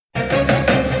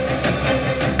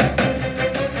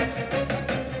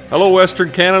Hello,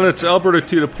 Western Canada. It's Alberta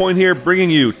to the Point here, bringing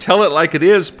you Tell It Like It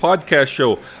Is podcast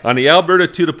show on the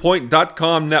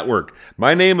albertatothepoint.com network.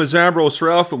 My name is Ambrose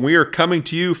Ralph, and we are coming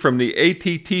to you from the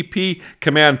ATTP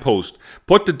command post.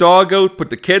 Put the dog out, put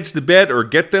the kids to bed, or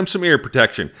get them some ear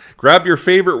protection. Grab your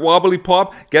favorite wobbly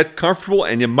pop, get comfortable,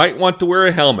 and you might want to wear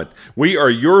a helmet. We are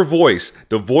your voice,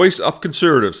 the voice of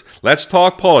conservatives. Let's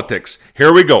talk politics.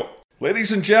 Here we go.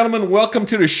 Ladies and gentlemen, welcome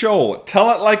to the show.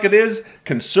 Tell It Like It Is,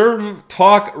 Conservative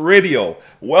Talk Radio.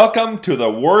 Welcome to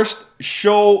the worst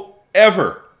show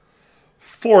ever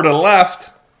for the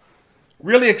left.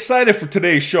 Really excited for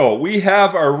today's show. We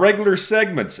have our regular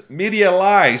segments, Media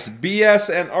Lies,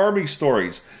 BS, and Army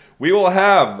Stories. We will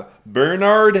have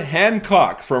Bernard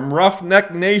Hancock from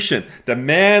Roughneck Nation, the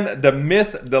man, the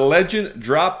myth, the legend,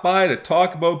 drop by to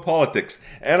talk about politics.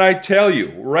 And I tell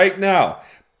you right now,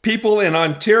 people in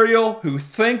Ontario who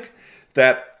think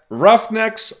that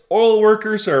roughnecks, oil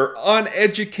workers are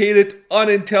uneducated,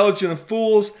 unintelligent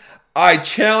fools, I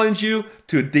challenge you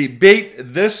to debate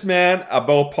this man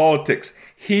about politics.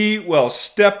 He will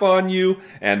step on you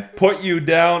and put you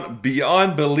down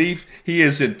beyond belief. He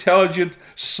is intelligent,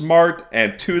 smart,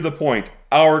 and to the point.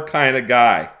 Our kind of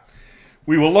guy.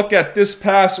 We will look at this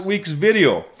past week's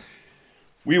video.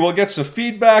 We will get some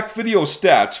feedback, video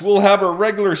stats. We'll have a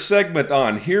regular segment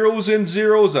on heroes and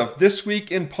zeros of this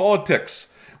week in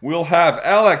politics. We'll have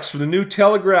Alex from the New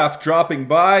Telegraph dropping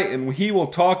by, and he will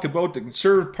talk about the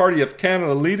Conservative Party of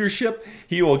Canada leadership.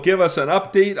 He will give us an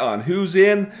update on who's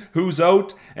in, who's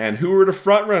out, and who are the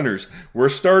front runners. We're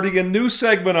starting a new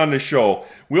segment on the show.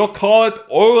 We'll call it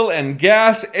Oil and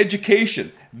Gas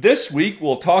Education. This week,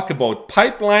 we'll talk about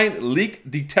pipeline leak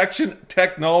detection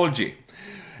technology.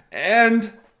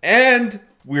 And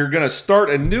we're going to start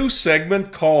a new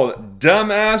segment called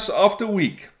Dumbass of the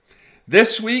Week.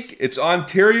 This week, it's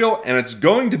Ontario, and it's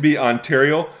going to be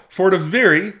Ontario for the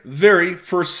very, very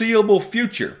foreseeable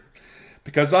future.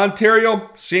 Because Ontario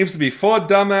seems to be full of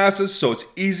dumbasses, so it's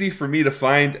easy for me to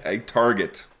find a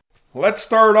target. Let's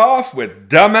start off with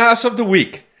Dumbass of the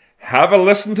Week. Have a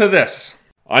listen to this.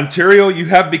 Ontario, you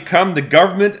have become the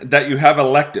government that you have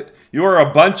elected. You are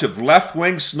a bunch of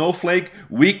left-wing, snowflake,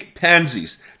 weak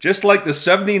pansies, just like the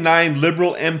 79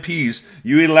 Liberal MPs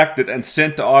you elected and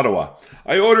sent to Ottawa.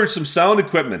 I ordered some sound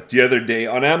equipment the other day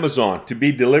on Amazon to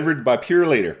be delivered by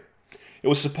Purelator. It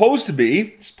was supposed to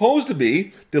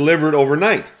be delivered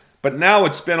overnight, but now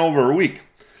it's been over a week.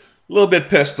 A little bit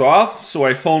pissed off, so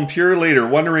I phoned Purelator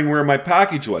wondering where my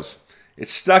package was.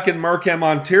 It's stuck in Markham,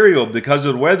 Ontario because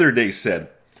of the weather, they said.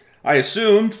 I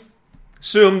assumed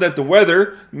that the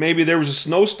weather, maybe there was a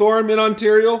snowstorm in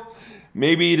Ontario,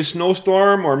 maybe the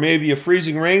snowstorm or maybe a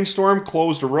freezing rainstorm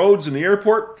closed the roads in the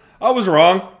airport. I was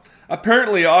wrong.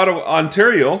 Apparently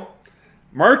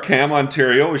Markham,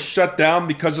 Ontario is shut down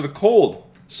because of the cold.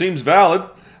 Seems valid.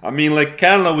 I mean, like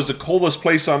Canada was the coldest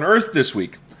place on earth this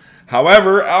week.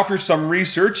 However, after some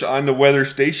research on the weather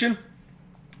station,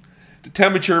 the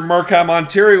temperature in Markham,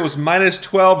 Ontario was minus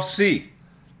 12 C.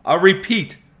 I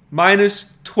repeat,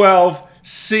 minus 12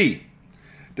 C.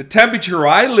 The temperature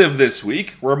I live this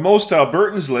week, where most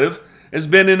Albertans live, has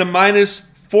been in the minus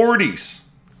 40s.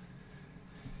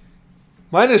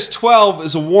 Minus 12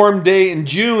 is a warm day in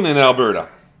June in Alberta.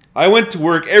 I went to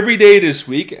work every day this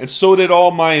week, and so did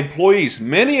all my employees,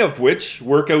 many of which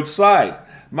work outside.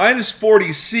 Minus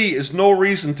 40 C is no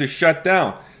reason to shut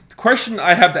down. The question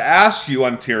I have to ask you,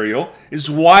 Ontario, is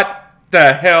what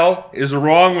the hell is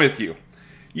wrong with you?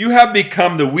 You have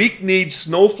become the weak-kneed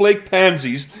snowflake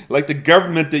pansies like the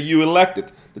government that you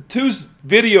elected. The two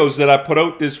videos that I put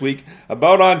out this week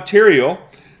about Ontario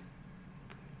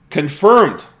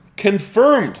confirmed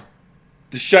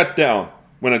the shutdown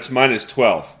when it's minus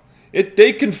 12.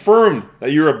 They confirmed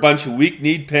that you're a bunch of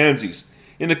weak-kneed pansies.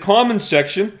 In the comments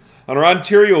section on our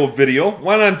Ontario video,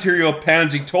 one Ontario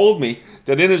pansy told me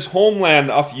that in his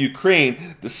homeland of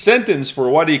Ukraine, the sentence for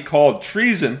what he called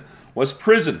treason was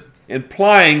prison,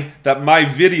 implying that my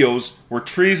videos were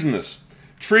treasonous.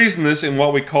 Treasonous in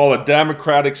what we call a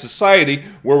democratic society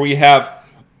where we have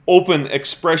open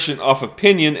expression of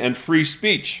opinion and free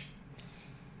speech.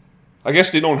 I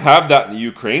guess they don't have that in the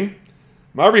Ukraine.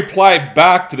 My reply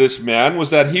back to this man was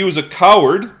that he was a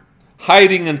coward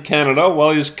hiding in Canada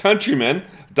while his countrymen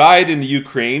died in the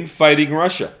Ukraine fighting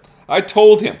Russia. I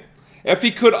told him if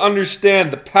he could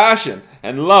understand the passion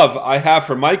and love I have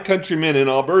for my countrymen in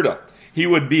Alberta, he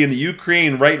would be in the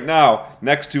Ukraine right now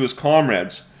next to his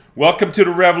comrades. Welcome to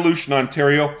the revolution,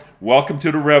 Ontario. Welcome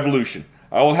to the revolution.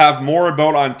 I will have more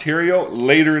about Ontario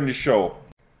later in the show.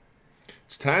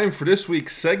 It's time for this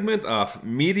week's segment of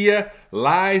Media,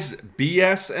 Lies,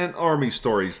 BS, and Army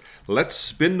Stories. Let's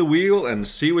spin the wheel and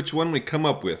see which one we come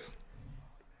up with.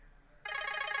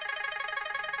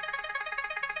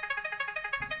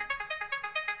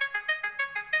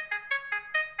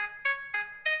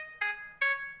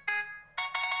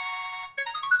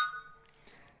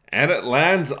 And it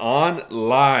lands on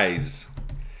lies.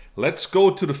 Let's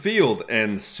go to the field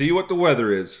and see what the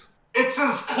weather is. It's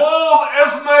as cold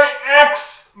as my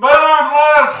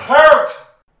ex-mother-in-law's heart.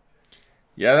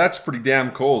 Yeah, that's pretty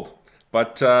damn cold.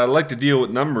 But I like to deal with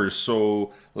numbers,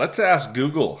 so let's ask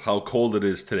Google how cold it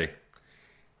is today.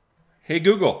 Hey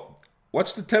Google,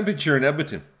 what's the temperature in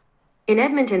Edmonton? In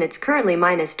Edmonton, it's currently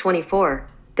minus 24.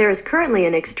 There is currently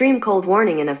an extreme cold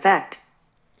warning in effect.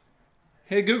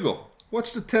 Hey Google,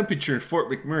 what's the temperature in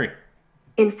Fort McMurray?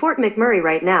 In Fort McMurray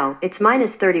right now, it's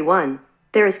minus 31.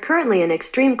 There is currently an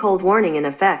extreme cold warning in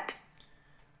effect.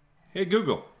 Hey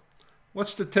Google,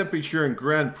 what's the temperature in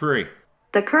Grand Prairie?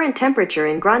 The current temperature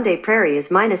in Grande Prairie is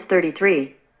minus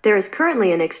 33. There is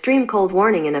currently an extreme cold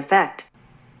warning in effect.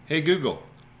 Hey Google,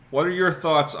 what are your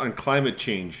thoughts on climate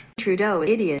change? Trudeau,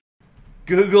 idiot.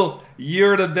 Google,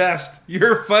 you're the best.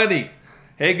 You're funny.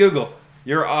 Hey Google,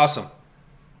 you're awesome.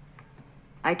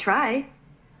 I try.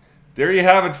 There you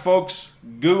have it, folks.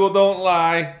 Google don't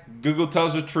lie. Google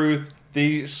tells the truth.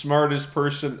 The smartest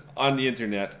person on the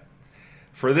internet.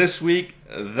 For this week,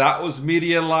 that was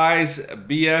Media Lies,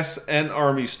 BS, and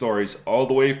Army Stories, all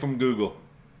the way from Google.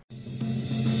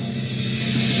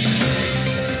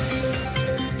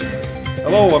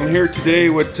 Hello, I'm here today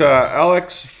with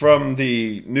Alex from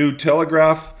the New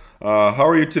Telegraph. How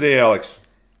are you today, Alex?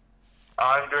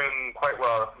 I'm doing quite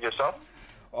well. Yourself?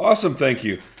 Awesome, thank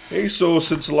you. Hey, so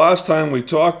since the last time we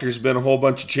talked, there's been a whole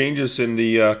bunch of changes in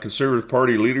the Conservative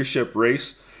Party leadership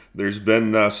race. There's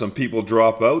been some people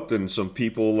drop out and some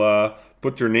people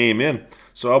put their name in.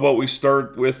 So how about we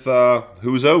start with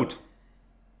who's out?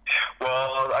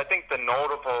 Well, I think the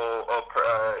notable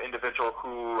individual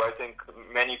who I think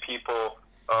many people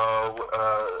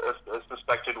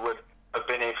suspected would have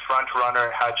been a front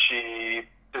runner had she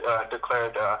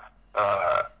declared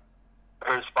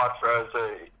her spot as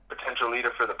a potential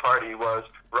leader for the party was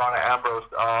Rona Ambrose.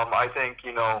 I think,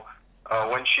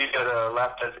 when she had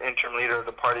left as interim leader of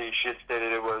the party, she had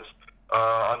stated it was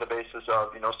on the basis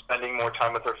of, spending more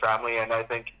time with her family, and I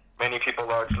think many people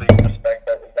largely suspect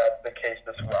that that's the case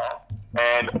as well.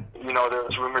 And,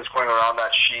 there's rumors going around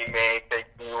that she may take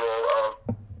the role of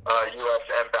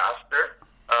U.S. ambassador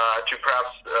to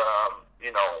perhaps,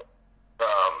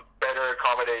 better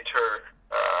accommodate her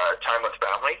time with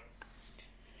family.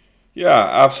 Yeah,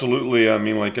 absolutely. I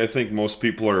mean, I think most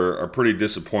people are pretty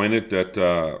disappointed that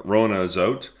Rona is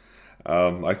out.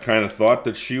 I kind of thought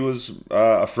that she was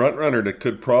a front runner that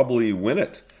could probably win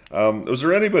it. Was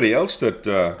there anybody else that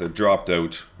dropped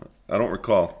out? I don't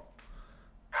recall.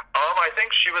 I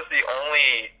think she was the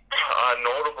only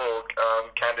notable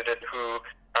candidate who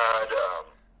had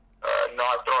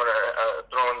not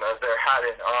thrown their hat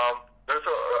in.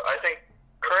 I think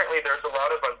currently there's a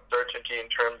lot of uncertainty in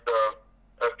terms of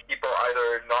people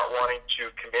either not wanting to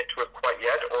commit to it quite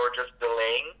yet or just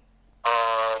delaying,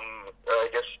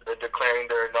 declaring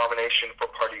their nomination for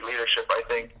party leadership. I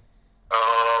think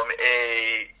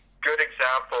a good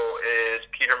example is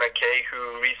Peter MacKay,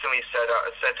 who recently sent out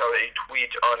a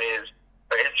tweet on his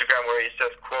Instagram where he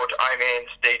says, quote, "I'm in,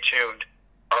 stay tuned."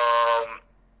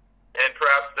 And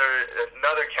perhaps there's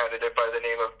another candidate by the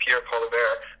name of Pierre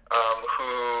Poilievre,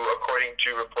 who, according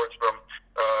to reports from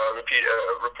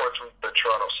the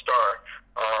Toronto Star,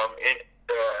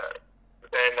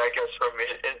 and I guess from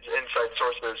inside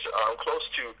sources close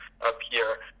to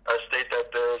Pierre, state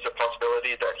that there is a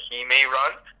possibility that he may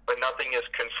run, but nothing is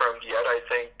confirmed yet. I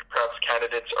think perhaps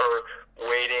candidates are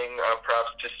waiting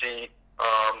perhaps to see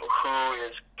who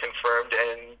is confirmed,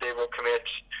 and they will commit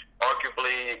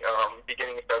arguably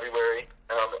beginning of February,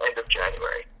 end of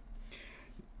January.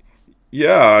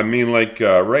 Yeah, I mean,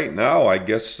 right now, I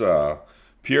guess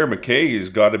Pierre MacKay has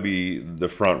got to be the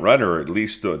front runner, at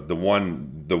least the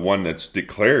one that's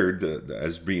declared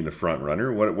as being the front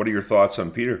runner. What are your thoughts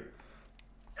on Peter?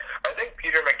 I think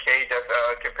Peter MacKay,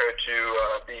 compared to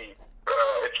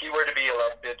if he were to be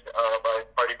elected by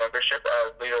party membership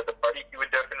as leader of the party, he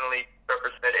would definitely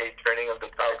represent a turning of the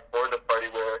tide for the party.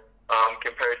 Where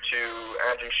compared to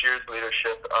Andrew Scheer's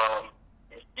leadership,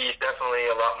 he's definitely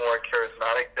a lot more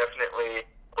charismatic, definitely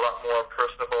a lot more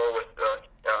personable with the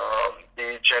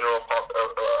general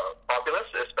populace,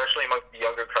 especially amongst the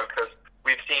younger crowd, because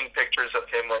we've seen pictures of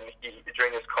him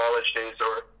during his college days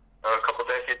or a couple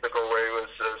decades ago where he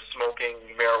was smoking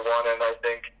marijuana, and I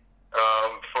think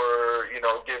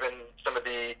given some of the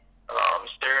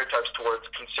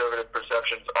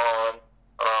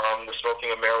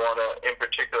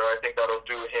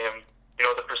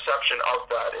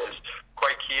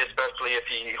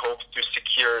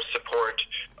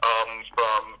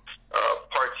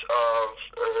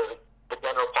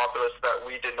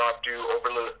not do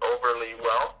overly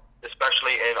well,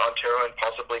 especially in Ontario and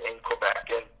possibly in Quebec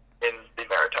and in the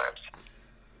Maritimes.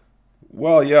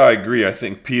 Well, yeah, I agree. I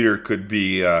think Peter could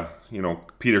be,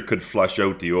 Peter could flush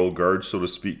out the old guard, so to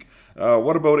speak.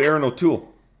 What about Aaron O'Toole?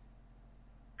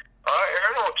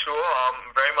 Aaron O'Toole,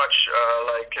 very much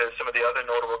like some of the other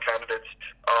notable candidates,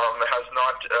 has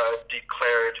not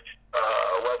declared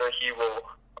whether he will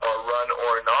run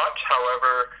or not.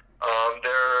 However,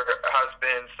 there has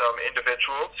been some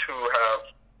individuals who have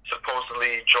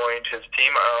supposedly joined his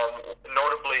team,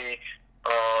 notably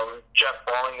Jeff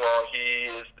Ballingwell.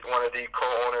 He is one of the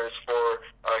co-owners for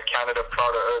Canada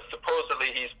Product.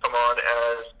 Supposedly he's come on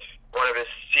as one of his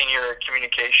senior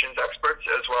communications experts,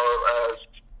 as well as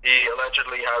he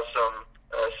allegedly has some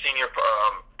senior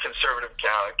conservative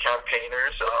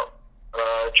campaigners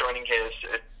joining his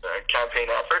campaign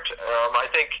effort. I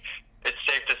think it's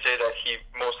safe to say that he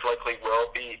most likely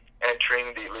will be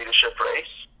entering the leadership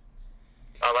race.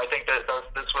 I think that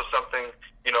this was something,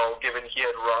 given he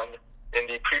had run in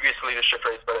the previous leadership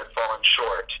race but had fallen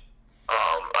short.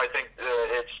 I think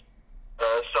it's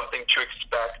something to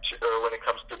expect when it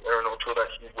comes to Aaron O'Toole, that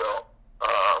he will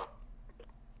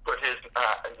put his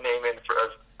name in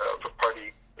for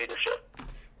party leadership.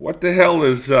 What the hell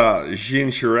is Jean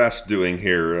Charest doing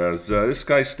here? Does this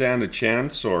guy stand a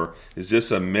chance, or is this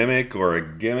a mimic or a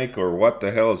gimmick, or what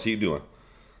the hell is he doing?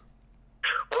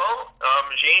 Well,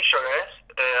 Jean Charest,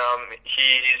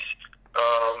 he's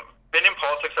been in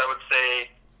politics, I would say,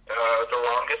 the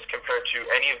longest compared to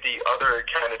any of the other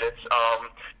candidates.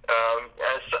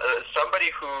 As somebody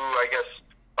who, I guess,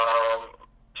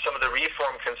 some of the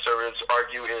Reform conservatives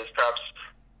argue is perhaps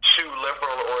too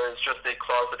liberal, or is just a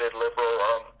closeted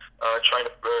liberal, trying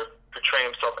to portray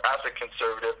himself as a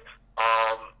conservative.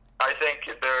 I think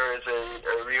there is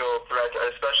a real threat,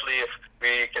 especially if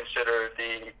we consider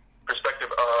the perspective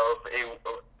of a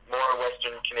more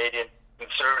Western Canadian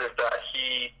conservative, that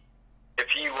if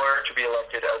he were to be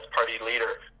elected as party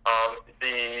leader,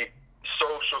 the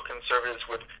social conservatives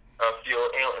would feel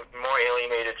more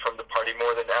alienated from the party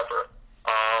more than ever.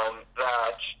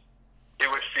 That it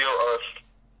would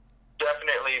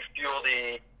definitely fuel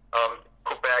the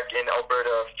Quebec and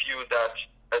Alberta feud that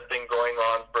has been going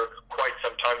on for quite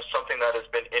some time, something that has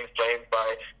been inflamed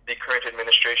by the current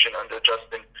administration under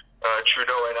Justin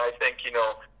Trudeau. And I think,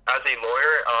 as a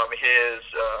lawyer, his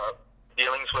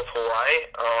dealings with Hawaii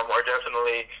are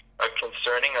definitely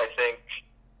concerning. I think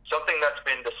something that's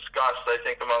been discussed,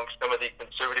 amongst some of the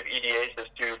conservative EDAs is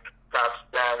to perhaps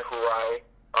ban Hawaii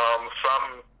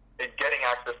from getting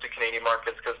access to Canadian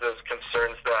markets, because there's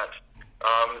concerns that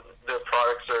the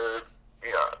products are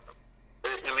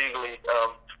illegally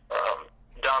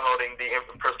downloading the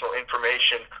personal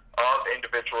information of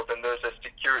individuals, and there's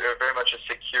very much a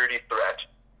security threat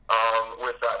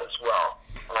with that as well.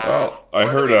 Well, I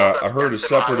heard a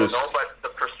separatist. I don't know, but the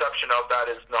perception of that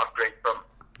is not great from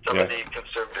some of the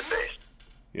conservative base.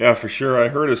 Yeah, for sure. I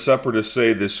heard a separatist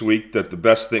say this week that the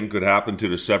best thing could happen to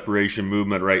the separation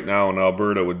movement right now in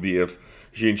Alberta would be if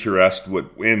Jean Charest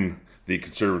would win the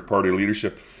Conservative Party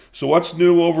leadership. So what's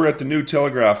new over at the New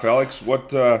Telegraph, Alex?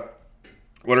 What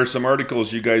are some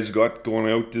articles you guys got going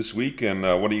out this week, and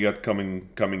what do you got coming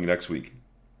next week?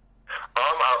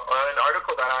 An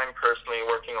article that I'm personally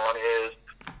working on is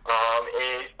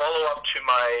a follow-up to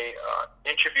my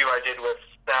interview I did with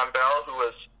Sam Bell, who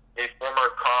was a former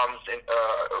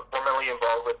formerly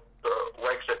involved with the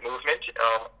Wexit movement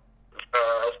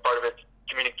as part of its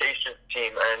communications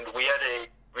team, and we had a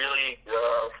really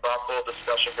thoughtful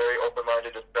discussion, very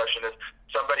open-minded discussion, as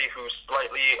somebody who's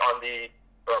slightly on the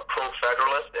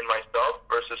pro-federalist in myself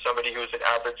versus somebody who's an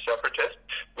avid separatist.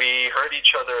 We heard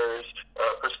each other's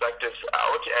perspectives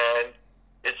out, and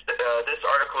this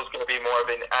article is going to be more of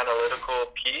an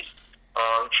analytical piece,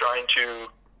 trying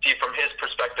to see from his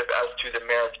perspective as to the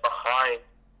merits behind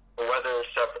whether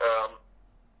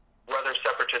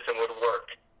separatism would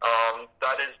work.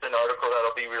 That is an article that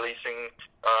I'll be releasing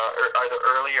either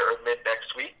early or mid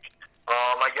next week.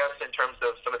 I guess in terms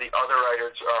of some of the other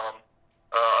writers,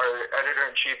 our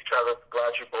editor-in-chief, Travis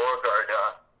Gladue-Beauregard,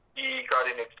 he got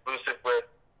an exclusive with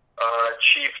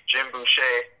Chief Jim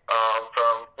Boucher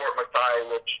from Fort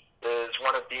McKay, which is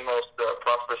one of the most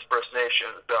prosperous First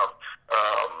Nations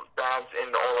bands in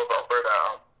all of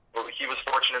Alberta. He was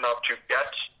fortunate enough to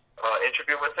get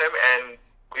interview with him, and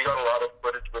we got a lot of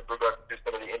footage with regard to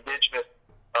some of the Indigenous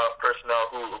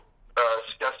personnel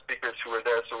guest speakers who were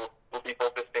there, so we'll be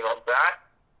focusing on that.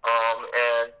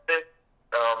 And since,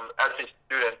 as a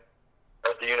student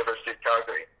at the University of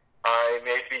Calgary, I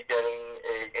may be getting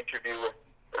an interview with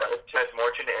Ted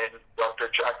Morton and Dr.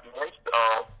 Jack Morris.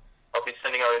 I'll be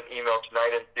sending out an email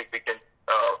tonight and see if we can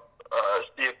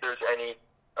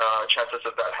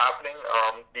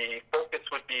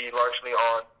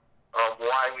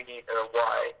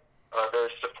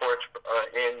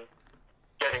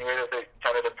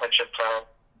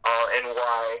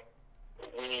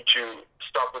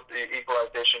stop with the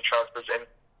equalization transfers, and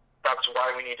that's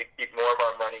why we need to keep more of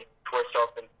our money to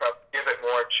ourselves and perhaps give it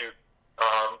more to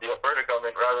the Alberta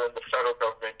government rather than the federal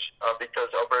government, because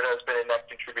Alberta has been a net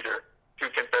contributor to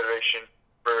Confederation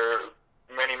for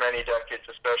many, many decades,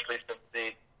 especially since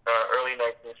the early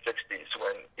 1960s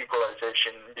when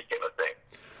equalization became a thing.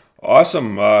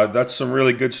 Awesome. That's some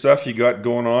really good stuff you got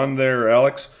going on there,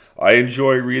 Alex. I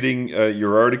enjoy reading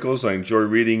your articles. I enjoy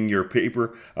reading your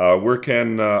paper. Where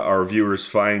can our viewers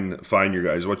find you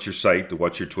guys? What's your site?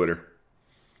 What's your Twitter?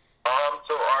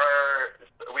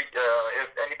 If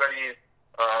anybody's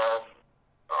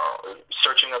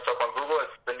searching us up on Google,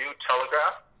 it's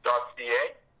thenewtelegraph.ca.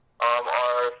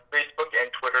 Our Facebook and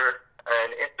Twitter and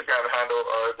Instagram handle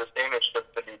are the same. It's just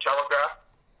The New Telegraph.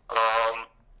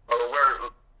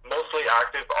 We're mostly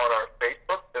active on our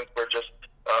Facebook since we're just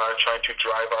trying to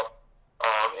drive up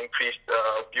increased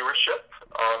viewership,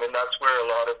 and that's where a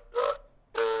lot of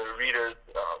the readers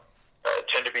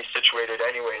tend to be situated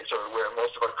anyways, or where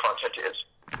most of our content is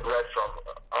read from.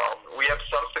 We have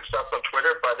some success on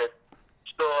Twitter, but it's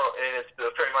still in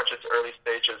very much its early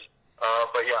stages.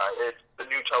 But yeah, it's The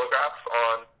New Telegraph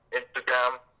on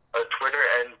Instagram, Twitter,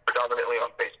 and predominantly on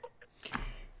Facebook.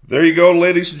 There you go,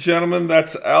 ladies and gentlemen.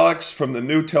 That's Alex from The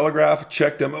New Telegraph.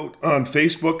 Check them out on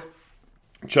Facebook.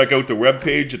 Check out the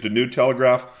webpage at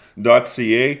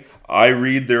thenewtelegraph.ca. I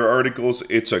read their articles.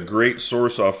 It's a great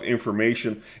source of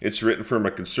information. It's written from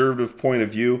a conservative point of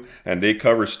view, and they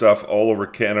cover stuff all over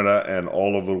Canada and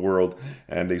all over the world.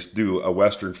 And they do a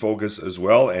Western focus as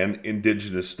well, and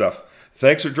Indigenous stuff.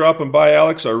 Thanks for dropping by,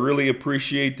 Alex. I really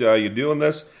appreciate you doing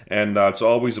this, and it's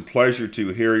always a pleasure to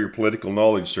hear your political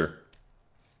knowledge, sir.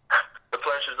 The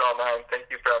pleasure's all mine. Thank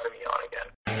you for having me on again.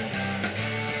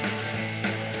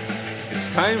 It's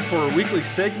time for a weekly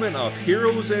segment of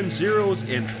Heroes and Zeros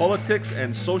in Politics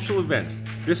and Social Events.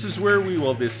 This is where we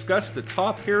will discuss the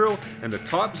top hero and the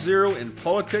top zero in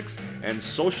politics and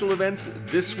social events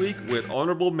this week with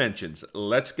honorable mentions.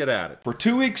 Let's get at it. For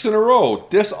 2 weeks in a row,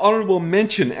 this honorable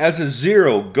mention as a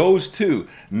zero goes to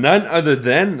none other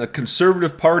than the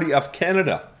Conservative Party of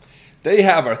Canada. They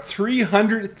have a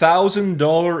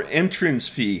 $300,000 entrance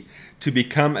fee to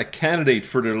become a candidate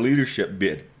for their leadership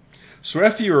bid. So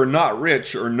if you are not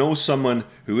rich or know someone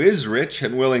who is rich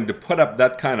and willing to put up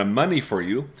that kind of money for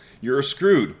you, you're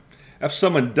screwed. If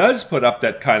someone does put up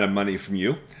that kind of money from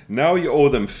you, now you owe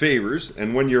them favors,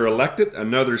 and when you're elected,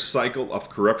 another cycle of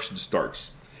corruption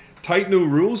starts. Tight new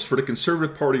rules for the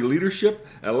Conservative Party leadership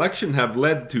election have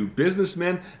led to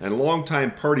businessman and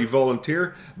longtime party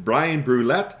volunteer Brian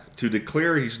Brulette to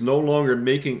declare he's no longer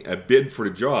making a bid for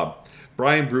the job.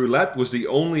 Brian Brulette was the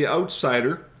only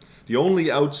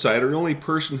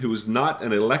person who was not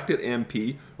an elected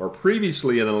MP or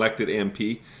previously an elected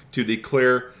MP to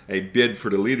declare a bid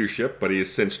for the leadership, but he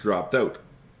has since dropped out.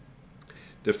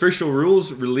 The official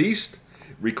rules released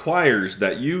requires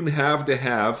that you have to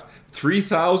have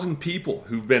 3,000 people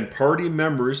who've been party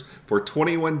members for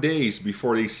 21 days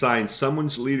before they sign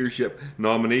someone's leadership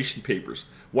nomination papers.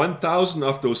 1,000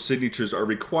 of those signatures are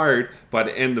required by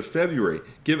the end of February,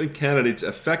 giving candidates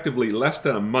effectively less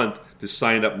than a month to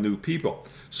sign up new people.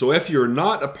 So if you're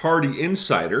not a party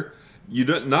insider, you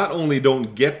not only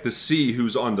don't get to see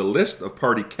who's on the list of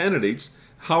party candidates,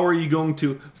 how are you going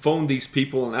to phone these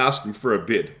people and ask them for a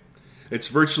bid? It's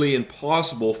virtually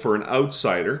impossible for an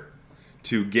outsider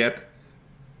to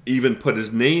even put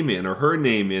his name in or her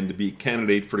name in to be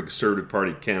candidate for the Conservative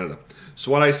Party of Canada.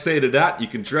 So what I say to that, you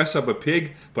can dress up a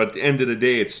pig, but at the end of the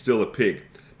day, it's still a pig.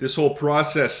 This whole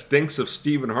process stinks of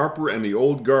Stephen Harper and the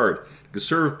old guard. The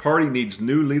Conservative Party needs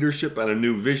new leadership and a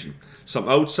new vision. Some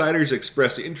outsiders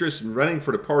express interest in running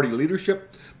for the party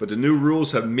leadership, but the new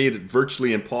rules have made it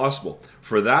virtually impossible.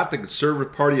 For that, the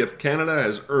Conservative Party of Canada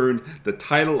has earned the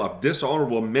title of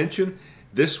dishonorable mention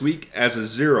this week as a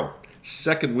zero.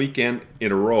 Second weekend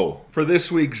in a row. For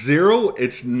this week's zero,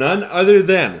 it's none other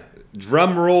than,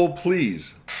 drum roll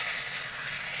please.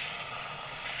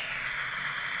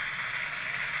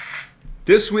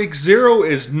 This week's zero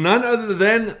is none other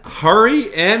than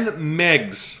Harry and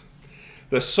Megs,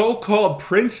 the so-called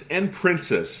prince and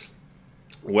princess.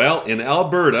 Well, in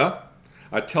Alberta,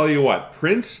 I tell you what,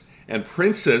 prince and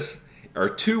princess are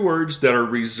two words that are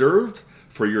reserved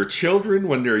for your children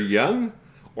when they're young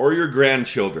or your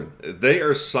grandchildren. They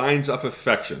are signs of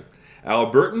affection.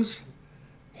 Albertans,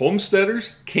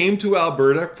 homesteaders, came to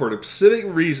Alberta for the specific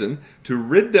reason to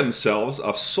rid themselves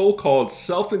of so-called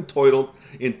self-entitled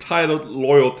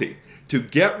loyalty, to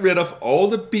get rid of all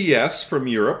the BS from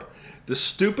Europe, the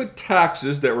stupid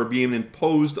taxes that were being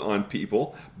imposed on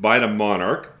people by the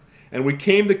monarch, and we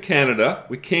came to Canada,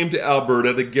 we came to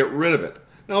Alberta to get rid of it.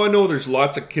 Now I know there's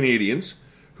lots of Canadians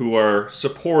who are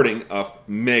supporting of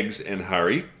Megs and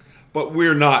Harry, but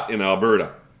we're not in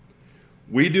Alberta.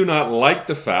 We do not like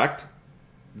the fact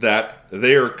that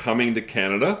they are coming to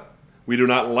Canada. We do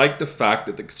not like the fact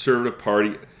that the Conservative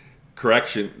Party,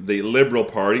 the Liberal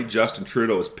Party, Justin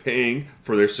Trudeau, is paying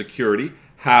for their security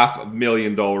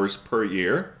 $500,000 per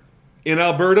year. In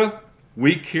Alberta,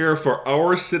 we care for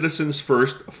our citizens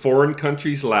first, foreign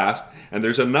countries last, and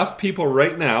there's enough people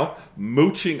right now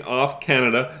mooching off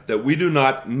Canada that we do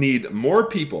not need more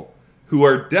people who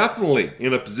are definitely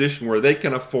in a position where they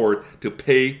can afford to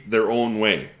pay their own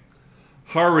way.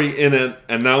 Harry, in an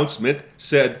announcement,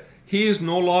 said he is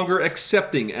no longer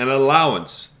accepting an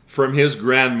allowance from his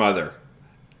grandmother,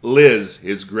 Liz,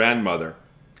 his grandmother.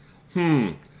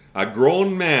 A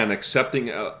grown man accepting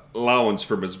an allowance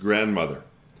from his grandmother.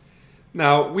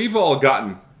 Now, we've all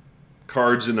gotten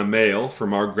cards in the mail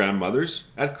from our grandmothers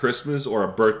at Christmas or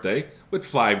a birthday with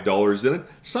 $5 in it,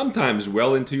 sometimes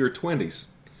well into your 20s.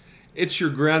 It's your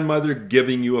grandmother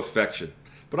giving you affection.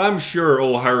 But I'm sure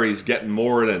old Harry's getting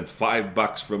more than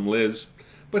 $5 from Liz.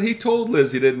 But he told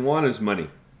Liz he didn't want his money.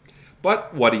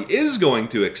 But what he is going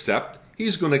to accept,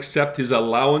 he's going to accept his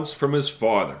allowance from his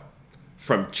father,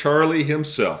 from Charlie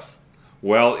himself.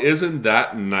 Well, isn't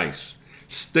that nice?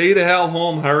 Stay the hell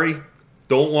home, Harry.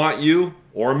 Don't want you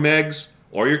or Megs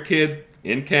or your kid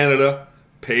in Canada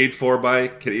paid for by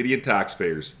Canadian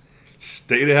taxpayers.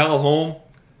 Stay the hell home.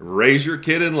 Raise your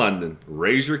kid in London.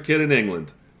 Raise your kid in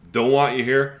England. Don't want you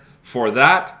here. For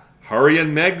that, Harry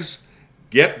and Megs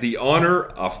get the honor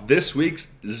of this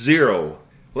week's zero.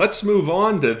 Let's move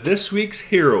on to this week's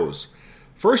heroes.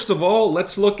 First of all,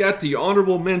 let's look at the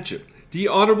honorable mention. The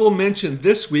honorable mention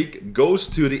this week goes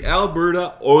to the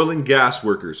Alberta oil and gas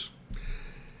workers.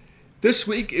 This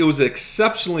week, it was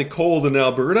exceptionally cold in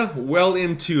Alberta, well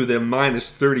into the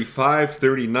minus 35,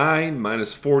 39,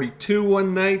 minus 42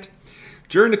 one night.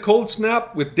 During the cold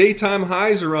snap, with daytime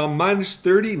highs around minus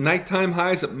 30, nighttime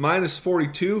highs at minus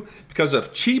 42, because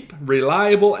of cheap,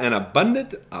 reliable, and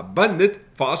abundant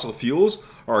fossil fuels,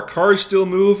 our cars still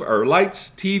move, our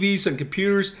lights, TVs, and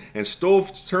computers and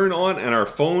stoves turn on, and our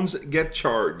phones get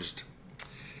charged.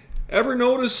 Ever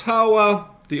notice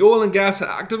how the oil and gas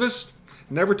activists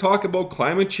never talk about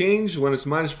climate change when it's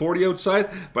minus 40 outside?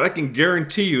 But I can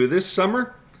guarantee you this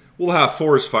summer, we'll have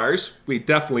forest fires. We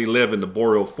definitely live in the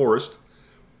boreal forest.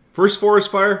 First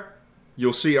forest fire,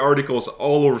 you'll see articles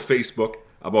all over Facebook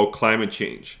about climate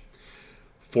change.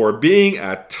 For being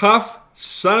a tough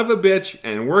son of a bitch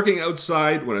and working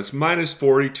outside when it's minus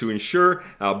 40 to ensure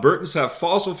Albertans have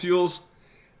fossil fuels,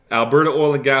 Alberta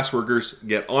oil and gas workers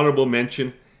get honorable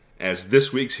mention as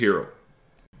this week's hero.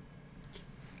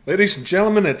 Ladies and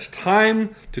gentlemen, it's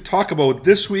time to talk about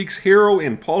this week's hero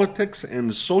in politics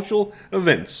and social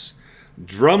events.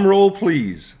 Drum roll,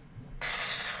 please.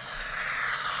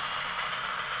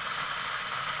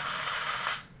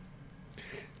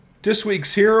 This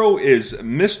week's hero is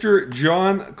Mr.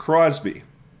 John Crosbie.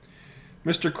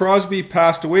 Mr. Crosbie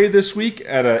passed away this week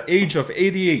at an age of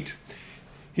 88.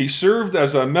 He served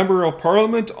as a member of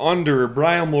Parliament under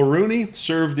Brian Mulroney,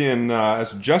 served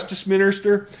as Justice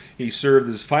Minister, he served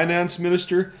as Finance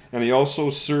Minister, and he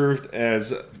also served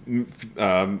as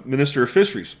Minister of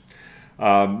Fisheries.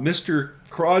 Mr.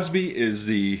 Crosbie is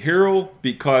the hero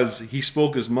because he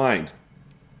spoke his mind.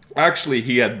 Actually,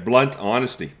 he had blunt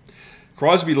honesty.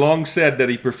 Crosbie long said that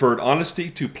he preferred honesty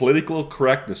to political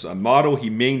correctness, a motto he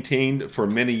maintained for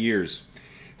many years.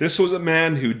 This was a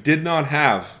man who did not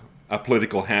have a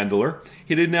political handler.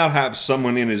 He did not have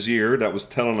someone in his ear that was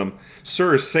telling him,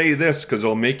 "Sir, say this because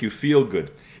it'll make you feel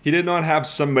good." He did not have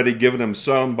somebody giving him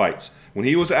sound bites. When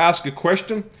he was asked a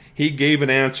question, he gave an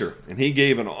answer, and he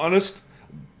gave an honest,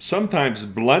 sometimes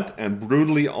blunt and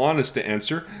brutally honest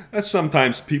answer that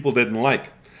sometimes people didn't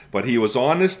like. But he was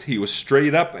honest, he was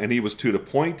straight up, and he was to the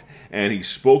point, and he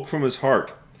spoke from his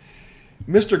heart.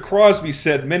 Mr. Crosbie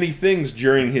said many things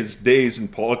during his days in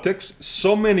politics,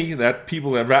 so many that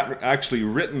people have actually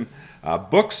written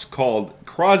books called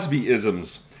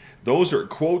Crosbyisms. Those are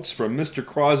quotes from Mr.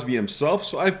 Crosbie himself,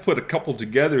 so I've put a couple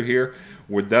together here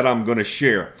that I'm going to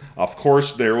share. Of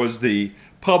course, there was the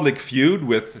public feud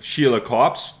with Sheila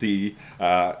Copps, the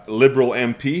Liberal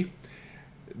MP.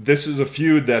 This is a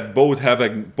feud that both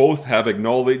have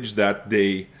acknowledged that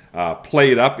they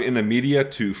played up in the media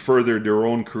to further their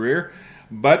own career.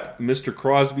 But Mr.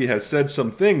 Crosbie has said some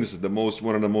things.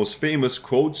 One of the most famous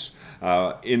quotes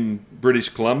in British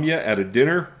Columbia at a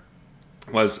dinner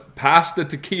was, "Pass the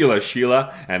tequila,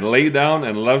 Sheila, and lay down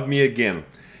and love me again."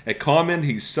 a comment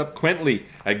he subsequently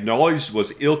acknowledged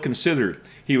was ill-considered.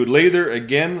 He would later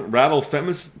again rattle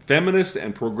feminist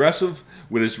and progressive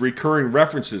with his recurring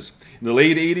references. In the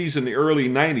late 80s and the early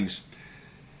 90s,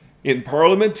 in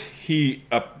Parliament, he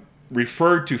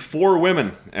referred to 4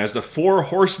 women as the 4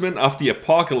 horsemen of the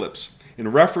apocalypse,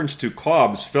 in reference to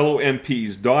Cobb's fellow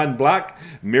MPs Don Black,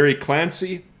 Mary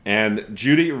Clancy, and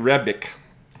Judy Rebick.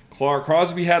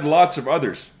 Crosbie had lots of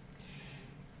others.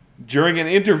 During an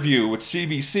interview with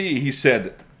CBC, he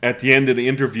said at the end of the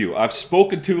interview, "I've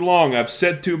spoken too long, I've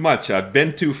said too much, I've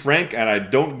been too frank, and I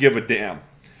don't give a damn."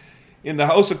 In the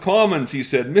House of Commons, he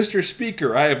said, "Mr.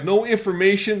 Speaker, I have no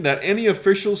information that any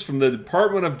officials from the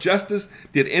Department of Justice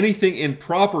did anything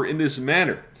improper in this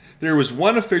matter. There was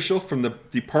one official from the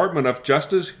Department of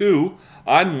Justice who,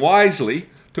 unwisely,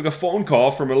 took a phone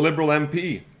call from a Liberal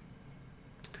MP."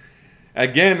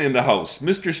 Again in the House,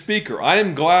 "Mr. Speaker, I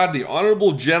am glad the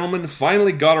honourable gentleman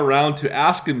finally got around to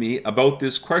asking me about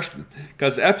this question,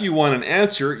 because if you want an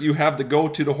answer, you have to go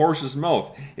to the horse's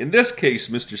mouth. In this case,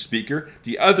 Mr. Speaker,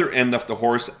 the other end of the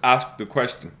horse asked the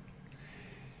question."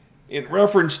 In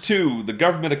reference to the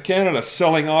Government of Canada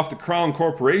selling off the Crown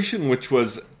Corporation, which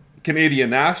was Canadian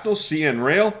National, CN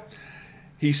Rail,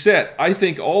 he said, I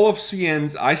think I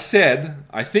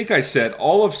said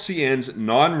all of CN's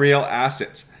non-rail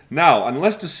assets. Now,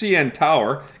 unless the CN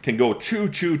Tower can go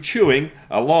chewing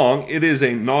along, it is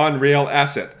a non-rail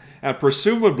asset. And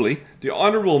presumably, the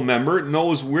honourable member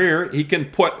knows where he can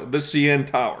put the CN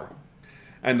Tower.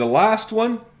 And the last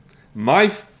one, my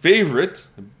favourite,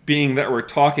 being that we're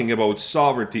talking about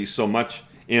sovereignty so much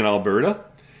in Alberta,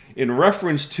 in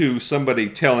reference to somebody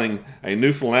telling a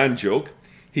Newfoundland joke,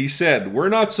 he said, "We're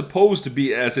not supposed to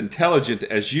be as intelligent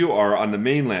as you are on the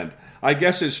mainland. I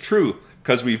guess it's true,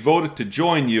 because we voted to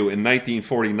join you in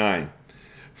 1949.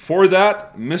 For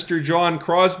that, Mr. John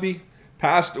Crosbie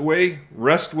passed away.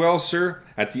 Rest well, sir.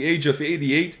 At the age of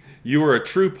 88, you were a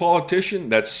true politician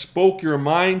that spoke your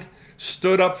mind,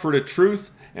 stood up for the truth,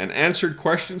 and answered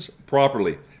questions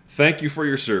properly. Thank you for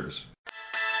your service."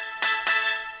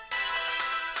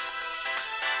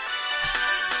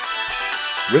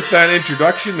 With that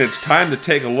introduction, it's time to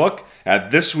take a look at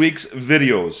this week's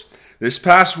videos. This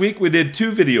past week, we did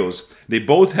 2 videos. They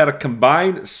both had a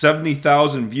combined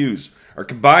 70,000 views. Our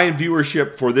combined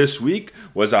viewership for this week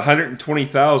was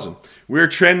 120,000. We're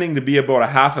trending to be about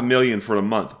 500,000 for the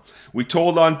month. We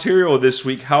told Ontario this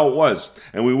week how it was,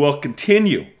 and we will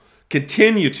continue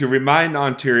to remind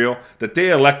Ontario that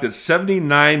they elected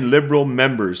 79 Liberal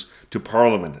members to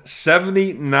Parliament.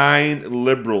 79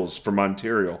 Liberals from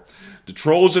Ontario. The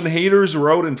trolls and haters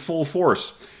were out in full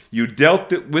force. You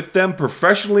dealt with them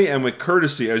professionally and with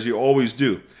courtesy, as you always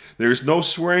do. There's no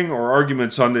swearing or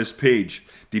arguments on this page.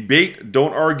 Debate,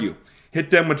 don't argue. Hit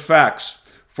them with facts.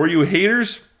 For you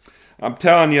haters, I'm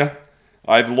telling you,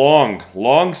 I've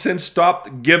long since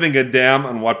stopped giving a damn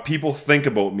on what people think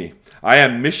about me. I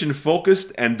am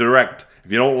mission-focused and direct.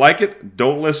 If you don't like it,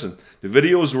 don't listen. The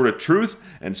videos were the truth,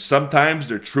 and sometimes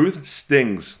the truth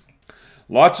stings.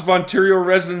 Lots of Ontario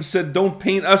residents said, "Don't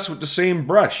paint us with the same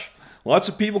brush." Lots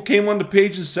of people came on the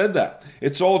page and said that.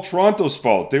 It's all Toronto's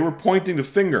fault. They were pointing the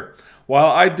finger. While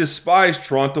I despise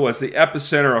Toronto as the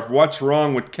epicenter of what's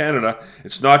wrong with Canada,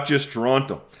 it's not just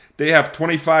Toronto. They have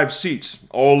 25 seats,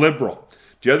 all Liberal.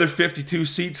 The other 52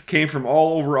 seats came from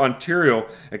all over Ontario,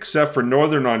 except for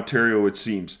Northern Ontario, it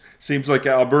seems. Seems like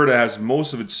Alberta has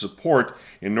most of its support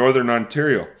in Northern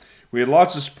Ontario. We had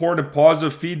lots of support and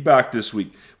positive feedback this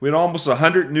week. We had almost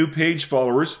 100 new page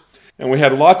followers, and we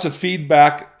had lots of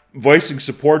feedback voicing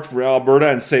support for Alberta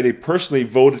and say they personally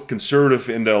voted Conservative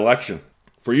in the election.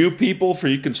 For you people, for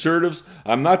you Conservatives,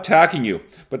 I'm not attacking you,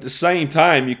 but at the same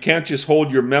time, you can't just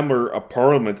hold your member of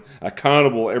Parliament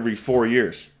accountable every 4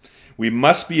 years. We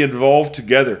must be involved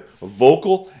together,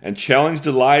 vocal, and challenge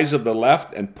the lies of the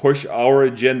left and push our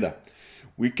agenda.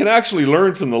 We can actually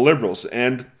learn from the Liberals,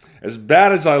 and as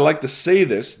bad as I like to say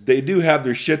this, they do have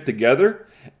their shit together,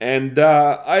 and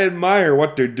I admire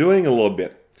what they're doing a little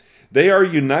bit. They are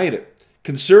united.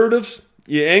 Conservatives,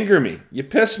 you anger me. You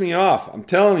piss me off. I'm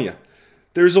telling you.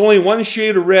 There's only one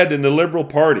shade of red in the Liberal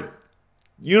Party.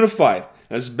 Unified.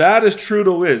 As bad as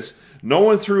Trudeau is, no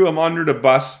one threw him under the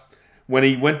bus when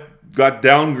he got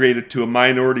downgraded to a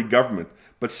minority government.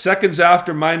 But seconds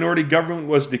after minority government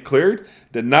was declared,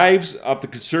 the knives of the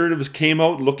Conservatives came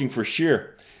out looking for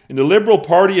shear. In the Liberal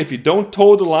Party, if you don't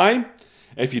toe the line,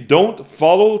 if you don't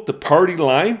follow the party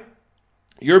line,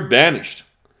 you're banished.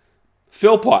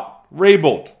 Philpott,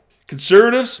 Raybould.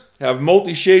 Conservatives have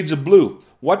multi-shades of blue.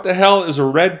 What the hell is a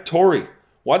red Tory?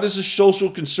 What is a social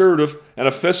conservative and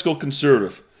a fiscal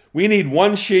conservative? We need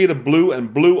one shade of blue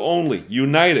and blue only.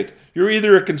 Unite it. You're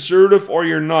either a conservative or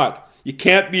you're not. You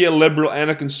can't be a liberal and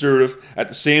a conservative at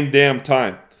the same damn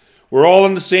time. We're all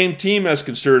on the same team as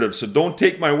conservatives, so don't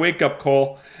take my wake-up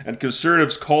call and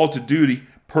conservatives' call to duty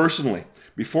personally.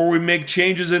 Before we make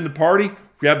changes in the party,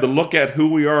 we have to look at who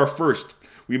we are first.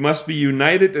 We must be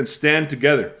united and stand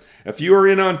together. If you are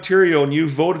in Ontario and you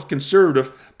voted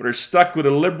conservative but are stuck with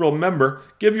a liberal member,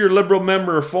 give your liberal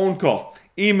member a phone call,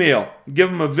 email,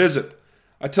 give them a visit.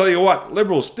 I tell you what,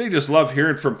 liberals, they just love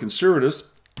hearing from conservatives.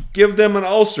 Give them an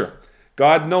ulcer.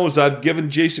 God knows I've given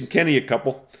Jason Kenney a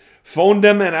couple. Phone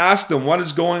them and ask them what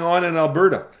is going on in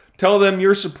Alberta. Tell them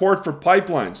your support for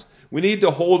pipelines. We need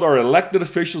to hold our elected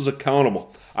officials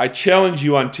accountable. I challenge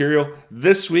you, Ontario,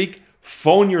 this week,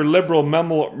 phone your Liberal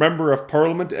member of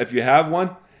Parliament if you have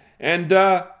one, and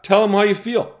tell them how you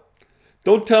feel.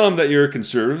 Don't tell them that you're a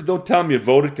conservative. Don't tell them you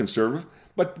voted conservative,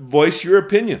 but voice your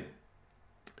opinion.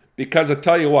 Because I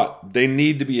tell you what, they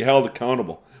need to be held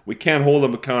accountable. We can't hold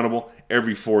them accountable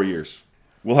every 4 years.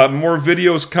 We'll have more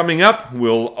videos coming up.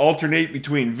 We'll alternate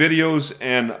between videos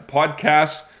and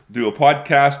podcasts. Do a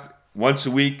podcast once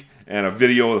a week and a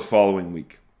video the following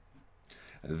week.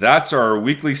 That's our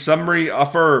weekly summary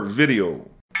of our video.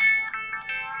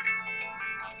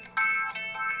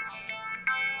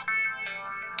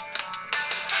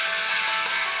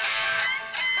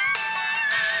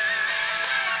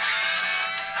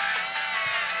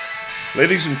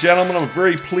 Ladies and gentlemen, I'm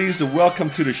very pleased to welcome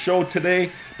to the show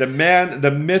today the man,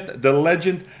 the myth, the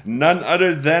legend, none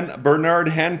other than Bernard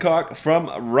Hancock from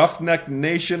Roughneck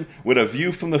Nation with a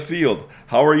view from the field.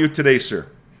 How are you today, sir?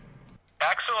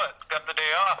 Excellent. Got the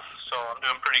day off, so I'm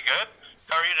doing pretty good.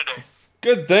 How are you today?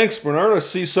 Good, thanks, Bernard. I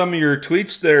see some of your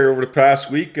tweets there over the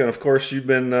past week, and of course you've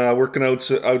been working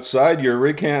outside. You're a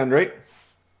rig hand, right?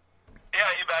 Yeah,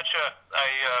 you betcha.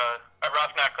 I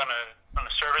roughneck on a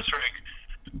service rig.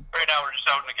 Right now we're just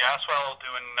out in the gas well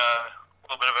doing a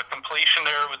little bit of a completion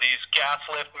there with these gas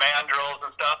lift mandrels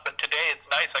and stuff. But today it's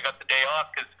nice. I got the day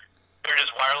off because they're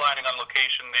just wirelining on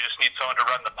location. They just need someone to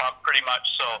run the pump pretty much.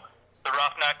 So the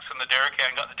Roughnecks and the derrick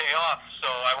hand got the day off. So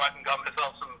I went and got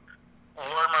myself some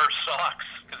warmer socks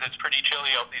because it's pretty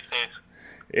chilly out these days.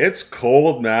 It's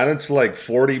cold, man. It's like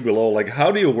 40 below. Like,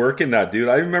 how do you work in that, dude?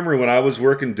 I remember when I was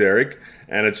working derrick,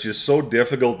 and it's just so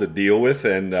difficult to deal with,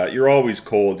 and you're always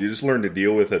cold. You just learn to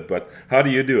deal with it, but how do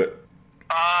you do it?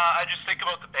 I just think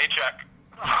about the paycheck,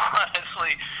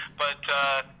 honestly. But,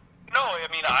 no,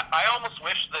 I mean, I almost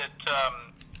wish that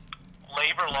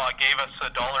labor law gave us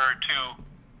 $1 or $2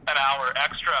 an hour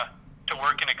extra to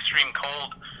work in extreme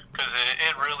cold, because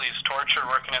it really is torture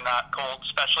working in that cold,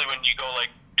 especially when you go like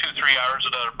 2-3 hours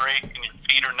without a break and your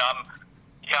feet are numb.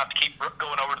 You have to keep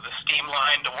going over to the steam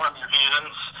line to warm your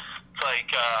hands. It's like,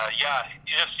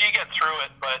 you get through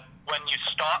it, but when you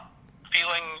stop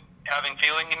having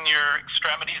feeling in your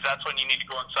extremities, that's when you need to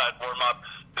go inside, warm up,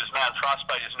 because, man,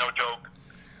 frostbite is no joke.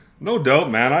 No doubt,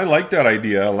 man. I like that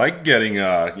idea. I like getting,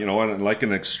 like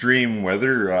an extreme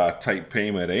weather type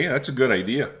payment, eh? That's a good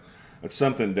idea. That's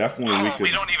something definitely we could...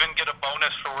 We don't even get a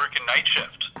bonus for working night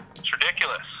shift. It's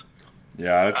ridiculous.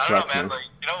 Yeah, that's I don't know, man. Like,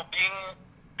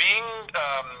 being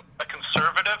a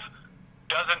conservative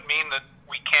doesn't mean that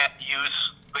we can't use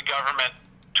the government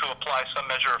to apply some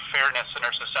measure of fairness in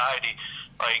our society.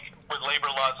 Like, with labor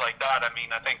laws like that, I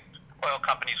mean, I think oil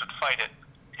companies would fight it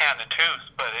hand and tooth,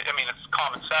 but, I mean, it's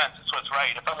common sense. It's what's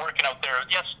right. If I'm working out there,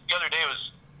 yes, the other day was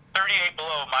 38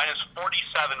 below, minus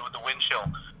 47 with the wind chill.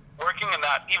 Working in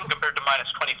that, even compared to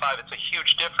minus 25, it's a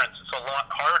huge difference. It's a lot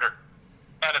harder,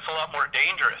 and it's a lot more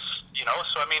dangerous, you know?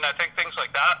 So, I mean, I think things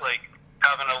like that, like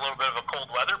having a little bit of a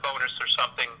cold weather bonus or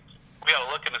something, we got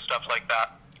to look into stuff like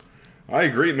that. I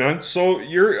agree, man. So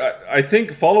I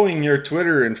think following your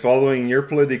Twitter and following your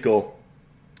political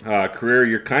career,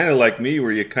 you're kind of like me,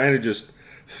 where you kind of just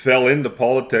fell into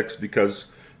politics because,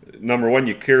 number one,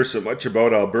 you care so much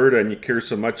about Alberta and you care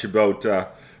so much about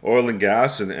oil and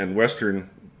gas and Western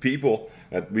people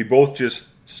that we both just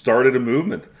started a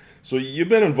movement. So you've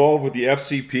been involved with the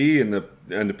FCP and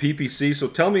the PPC. So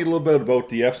tell me a little bit about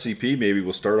the FCP. Maybe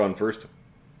we'll start on first.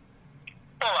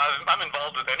 Well, I'm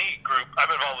involved with any group. I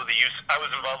was involved with the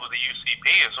UCP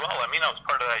as well. I mean, I was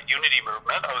part of that unity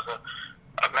movement. I was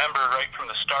a member right from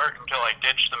the start until I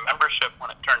ditched the membership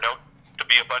when it turned out to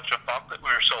be a bunch of bunk that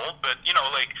we were sold. But, you know,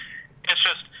 like, it's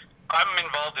just, I'm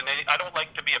involved in any, I don't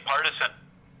like to be a partisan.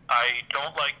 I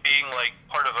don't like being, like,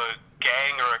 part of a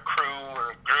gang or a crew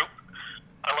or a group.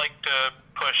 I like to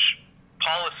push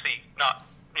policy, not,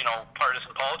 you know,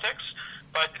 partisan politics.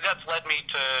 But that's led me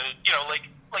to, you know, like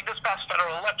this past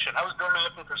federal election, I was going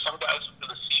looking for some guys for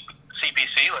the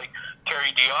CPC, like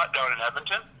Terry Diot down in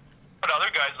Edmonton. But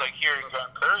other guys, like here in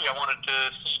Grande Prairie, I wanted to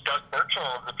see Doug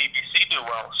Burchell of the PPC do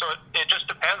well. So it just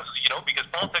depends, because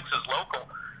politics is local.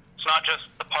 It's not just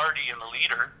the party and the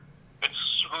leader. It's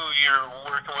who you're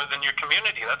working with in your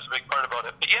community. That's a big part about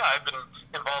it. But yeah, I've been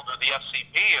involved with the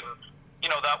FCP, and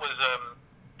that was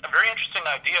a very interesting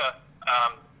idea,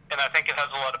 and I think it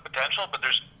has a lot of potential, but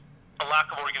there's a lack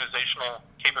of organizational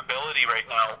capability right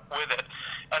now with it.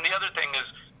 And the other thing is,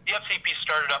 the FCP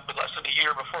started up with less than a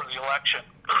year before the election,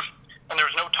 and there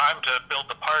was no time to build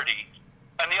the party.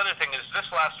 And the other thing is, this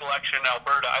last election in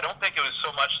Alberta, I don't think it was so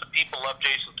much the people loved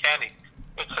Jason Kenney.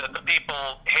 It's that the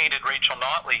people hated Rachel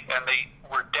Notley, and they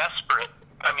were desperate.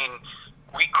 I mean,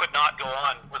 we could not go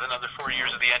on with another 4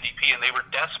 years of the NDP, and they were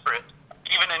desperate.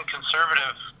 Even in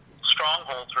conservative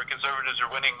strongholds where conservatives are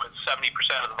winning with 70%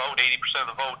 of the vote, 80%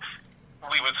 of the vote,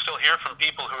 we would still hear from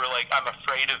people who are like, I'm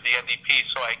afraid of the NDP,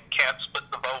 so I can't split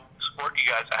the vote and support you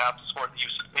guys. I have to support the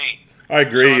UCP. I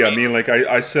agree. So,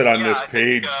 I said on this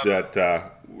page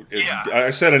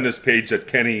I said on this page that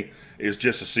Kenney is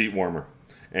just a seat warmer.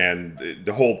 And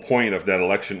the whole point of that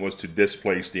election was to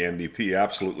displace the NDP.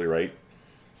 Absolutely right.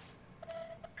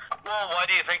 Well, why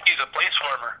do you think he's a place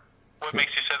warmer? What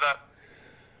makes you say that?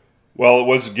 Well, it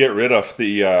was to get rid of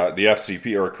the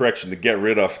FCP, or to get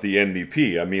rid of the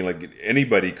NDP. I mean, like,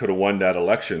 anybody could have won that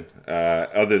election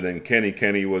other than Kenney.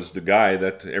 Kenney was the guy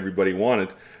that everybody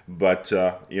wanted. But,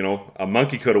 a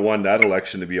monkey could have won that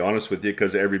election, to be honest with you,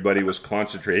 because everybody was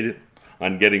concentrated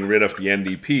on getting rid of the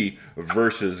NDP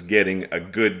versus getting a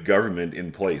good government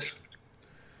in place.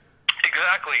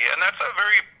 Exactly, and that's a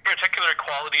very particular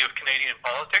quality of Canadian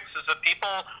politics, is that people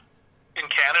in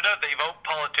Canada, they vote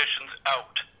politicians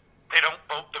out. They don't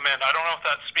vote them in. I don't know if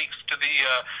that speaks to the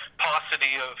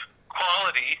paucity of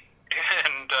quality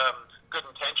and good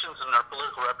intentions in our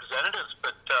political representatives,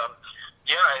 but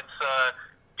it's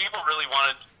people really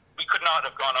wanted. We could not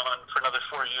have gone on for another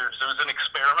 4 years. It was an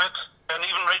experiment, and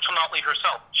even Rachel Notley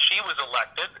herself, she was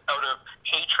elected out of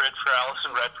hatred for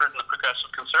Alison Redford and the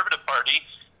Progressive Conservative Party,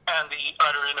 and the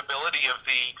utter inability of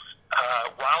the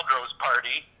Wildrose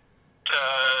Party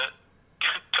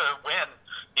to win.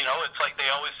 It's like they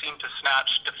always seem to snatch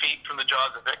defeat from the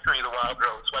jaws of victory, the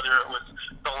Wildrose, whether it was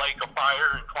the Lake of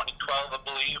Fire in 2012, I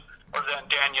believe, or then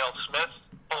Danielle Smith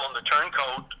pulling the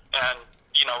turncoat and,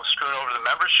 screwing over the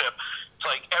membership. It's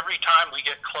like every time we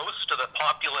get close to the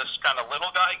populist kind of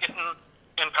little guy getting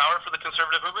in power for the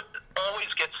Conservative movement, it always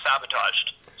gets sabotaged.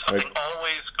 Something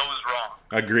always goes wrong.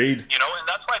 Agreed. And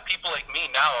that's why people like me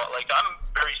now, I'm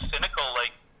very cynical.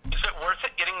 Is it worth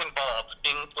it getting involved,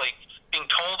 being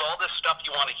told all this stuff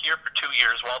you want to hear for 2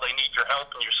 years while they need your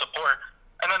help and your support,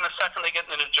 and then the second they get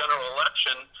into a general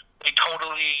election, they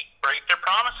totally break their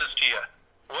promises to you?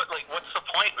 What's the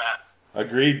point, man?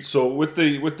 Agreed. So with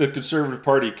the Conservative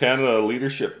Party Canada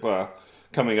leadership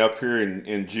coming up here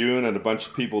in June, and a bunch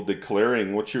of people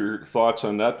declaring, what's your thoughts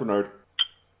on that, Bernard?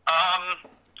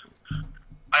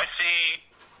 I see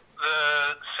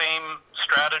the same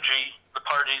strategy the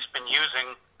party's been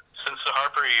using since the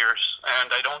Harper years,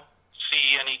 and I don't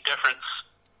see any difference.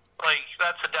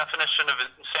 That's the definition of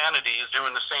insanity, is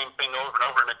doing the same thing over and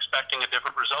over and expecting a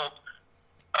different result.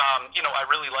 I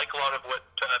really like a lot of what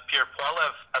Pierre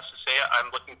Poilievre has to say.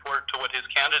 I'm looking forward to what his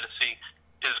candidacy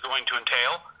is going to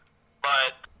entail.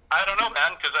 But I don't know,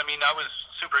 man, because, I was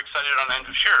super excited on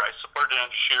Andrew Scheer. I supported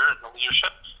Andrew Scheer in the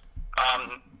leadership.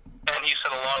 And he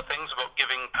said a lot of things about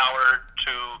giving power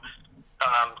to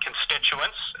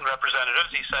constituents and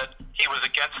representatives. He said he was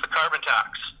against the carbon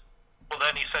tax. Well,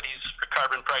 then he said he's for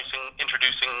carbon pricing,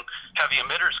 introducing heavy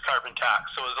emitters carbon tax,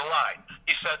 so it was a lie.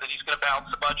 He said that he's going to balance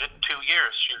the budget in 2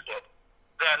 years, Scheer did.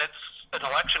 Then an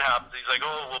election happens, he's like,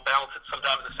 we'll balance it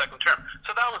sometime in the second term.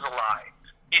 So that was a lie.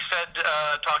 He said,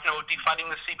 talking about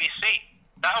defunding the CBC,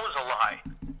 that was a lie.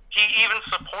 He even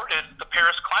supported the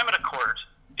Paris Climate Accord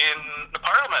in the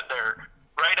parliament there,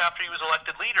 right after he was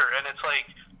elected leader. And it's like,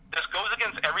 this goes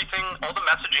against everything, all the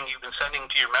messaging you've been sending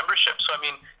to your membership. So,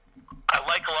 I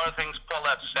like a lot of things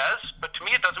Poilievre says, but to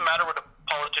me it doesn't matter what a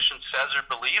politician says or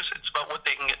believes. It's about what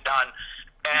they can get done.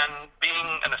 And being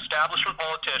an establishment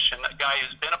politician, a guy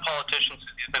who's been a politician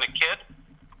since he's been a kid,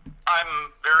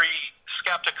 I'm very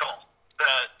skeptical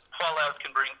that Poilievre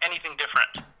can bring anything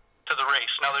different to the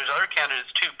race. Now, there's other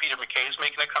candidates too. Peter MacKay's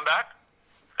making a comeback.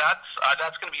 That's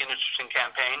going to be an interesting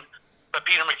campaign. But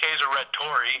Peter MacKay's a red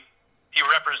Tory. He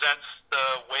represents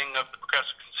the wing of the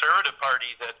Progressive Conservative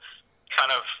Party that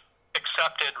kind of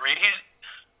accepted.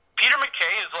 Peter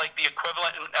MacKay is like the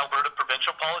equivalent in Alberta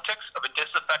provincial politics of a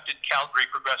disaffected Calgary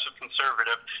Progressive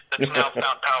Conservative that's now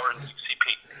found power in the UCP.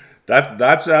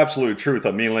 That's absolute truth.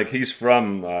 I mean, like, he's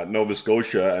from Nova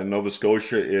Scotia, and Nova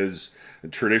Scotia is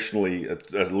traditionally a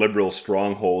liberal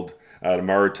stronghold out of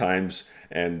Maritimes.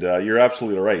 And you're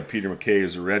absolutely right. Peter MacKay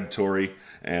is a red Tory,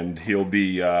 and he'll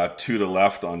be to the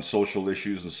left on social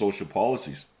issues and social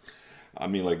policies. I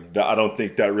mean, like, I don't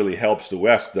think that really helps the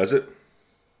West, does it?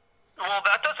 Well,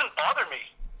 that doesn't bother me.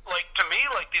 Like, to me,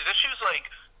 like, these issues like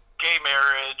gay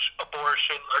marriage,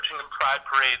 abortion, marching in pride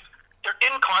parades, they're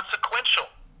inconsequential.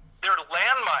 They're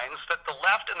landmines that the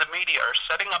left and the media are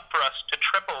setting up for us to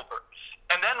trip over.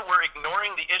 And then we're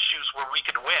ignoring the issues where we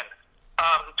could win.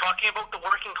 Talking about the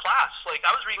working class, like,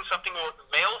 I was reading something about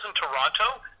males in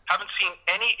Toronto haven't seen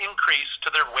any increase to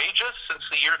their wages since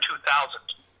the year 2000.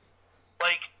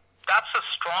 Like, that's the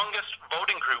strongest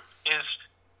voting group is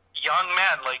young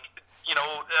men, like,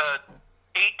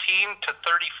 18 to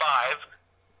 35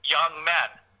 young men.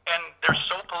 And they're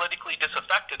so politically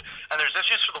disaffected. And there's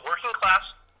issues for the working class,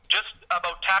 just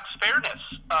about tax fairness,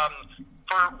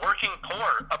 for working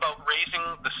poor, about raising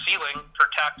the ceiling for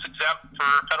tax exempt for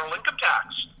federal income tax.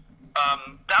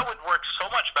 That would work so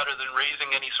much better than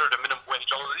raising any sort of minimum wage,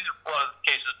 although these are a lot of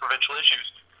cases provincial issues.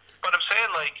 But I'm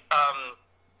saying, like,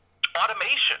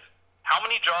 automation. How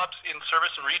many jobs in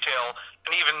service and retail,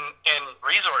 and even in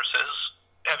resources,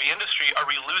 heavy industry, are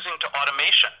we losing to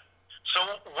automation?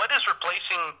 So what is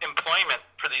replacing employment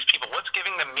for these people? What's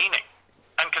giving them meaning?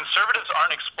 And conservatives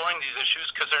aren't exploring these issues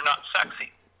because they're not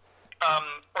sexy.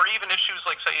 Or even issues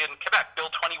like, say, in Quebec, Bill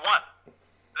 21.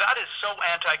 That is so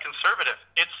anti-conservative.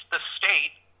 It's the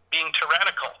state being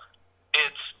tyrannical.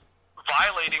 It's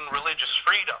violating religious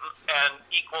freedom and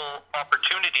equal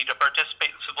opportunity to participate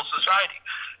in civil society.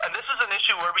 And this is an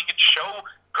issue where we could show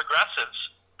progressives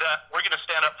that we're going to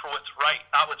stand up for what's right,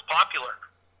 not what's popular.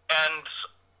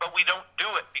 But we don't do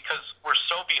it because we're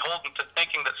so beholden to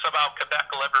thinking that somehow Quebec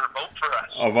will ever vote for us.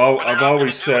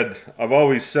 I've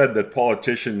always said that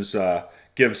politicians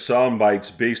give sound bites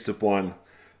based upon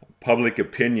public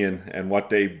opinion and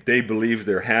what they believe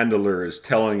their handler is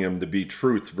telling them to be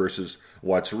truth versus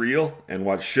what's real and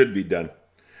what should be done.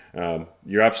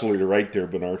 You're absolutely right there,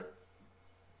 Bernard.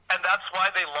 And that's why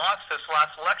they lost this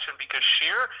last election, because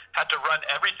Scheer had to run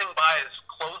everything by his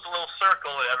closed little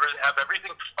circle and have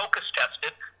everything focus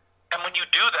tested. And when you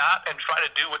do that and try to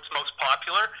do what's most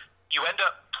popular, you end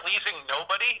up pleasing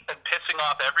nobody and pissing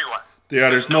off everyone. Yeah,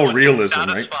 there's no realism, right?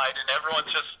 And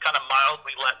everyone's just kind of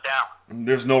mildly let down.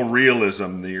 There's no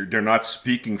realism. They're not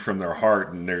speaking from their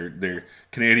heart, and they're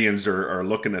Canadians are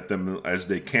looking at them as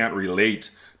they can't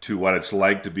relate to what it's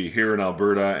like to be here in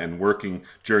Alberta and working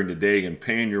during the day and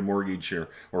paying your mortgage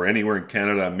or anywhere in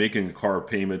Canada, making a car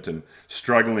payment and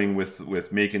struggling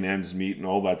with making ends meet and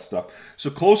all that stuff. So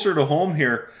closer to home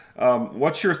here,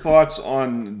 what's your thoughts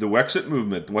on the Wexit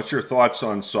movement? What's your thoughts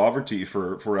on sovereignty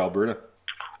for Alberta?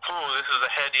 Oh, this is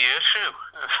a heady issue.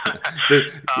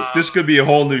 This could be a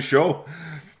whole new show.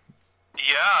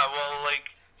 Yeah, well, like,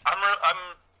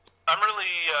 I'm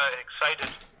really excited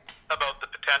about the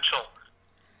potential.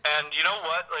 And you know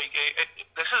what? Like,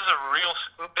 this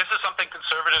is something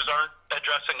conservatives aren't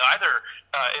addressing either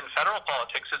in federal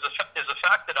politics. Is the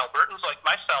fact that Albertans like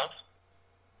myself,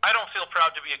 I don't feel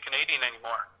proud to be a Canadian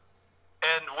anymore.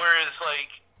 And whereas, 5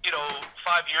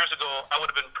 years ago, I would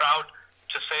have been proud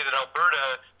to say that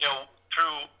Alberta,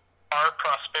 through our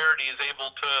prosperity, is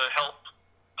able to help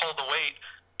pull the weight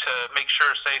to make sure,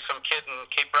 say, some kid in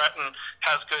Cape Breton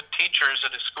has good teachers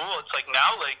at his school. It's like,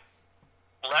 now,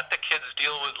 let the kids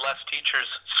deal with less teachers.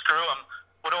 Screw them.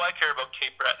 What do I care about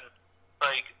Cape Breton?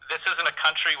 Like, this isn't a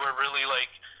country where really,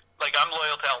 I'm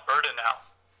loyal to Alberta now.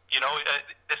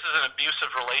 This is an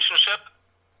abusive relationship.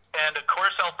 And, of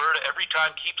course, Alberta every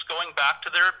time keeps going back to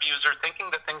their abuser, thinking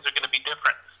that things are going to be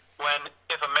different. When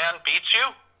if a man beats you,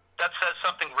 that says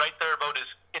something right there about his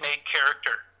innate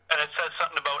character. And it says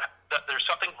something about that there's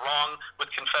something wrong with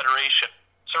Confederation.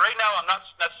 So right now, I'm not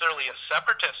necessarily a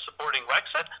separatist supporting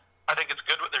Wexit. I think it's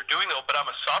good what they're doing, though, but I'm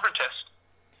a sovereigntist.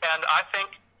 And I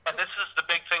think, and this is the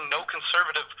big thing, no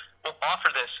conservative will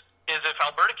offer this, is if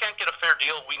Alberta can't get a fair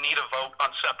deal, we need a vote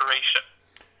on separation.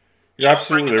 You're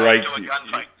absolutely right.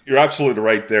 You're absolutely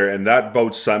right there. And that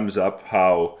boat sums up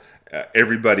how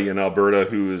everybody in Alberta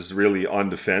who is really on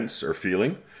the fence are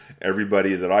feeling.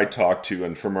 Everybody that I talk to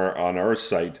and on our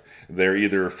site, they're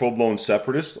either full-blown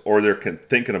separatists or they're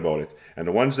thinking about it. And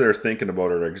the ones that are thinking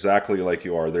about it are exactly like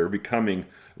you are. They're becoming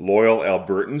loyal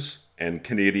Albertans and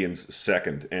Canadians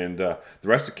second. And the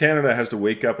rest of Canada has to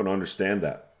wake up and understand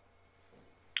that.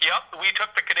 Yep, we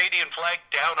took the Canadian flag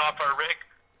down off our rig.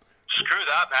 Screw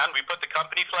that, man. We put the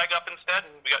company flag up instead,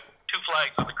 and we got two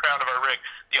flags on the crown of our rig.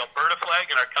 The Alberta flag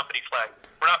and our company flag.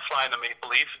 We're not flying the Maple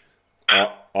Leaf.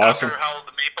 Awesome. After how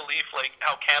the Maple Leaf, like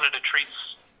how Canada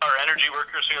treats our energy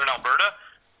workers here in Alberta,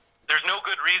 there's no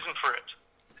good reason for it.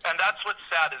 And that's what's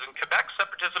sad, is in Quebec,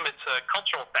 separatism, it's a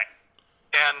cultural thing.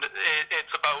 And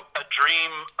it's about a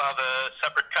dream of a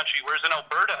separate country. Whereas in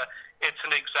Alberta, it's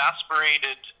an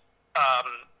exasperated,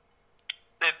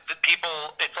 the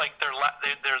people, it's like they're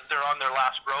on their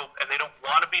last rope, and they don't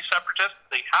want to be separatist.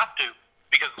 They have to,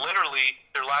 because literally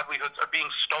their livelihoods are being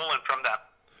stolen from them.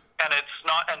 And it's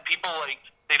not, and people, like,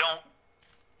 they don't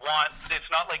want,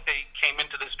 it's not like they came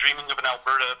into this dreaming of an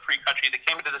Alberta free country. They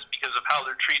came into this because of how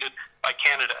they're treated by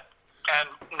Canada.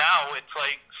 And now it's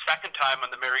like second time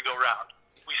on the merry-go-round.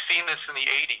 We've seen this in the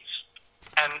 80s.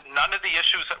 And none of the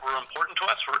issues that were important to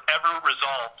us were ever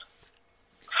resolved.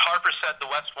 Harper said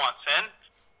the West wants in.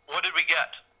 What did we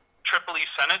get? Triple E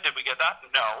Senate, did we get that?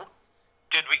 No.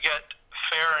 Did we get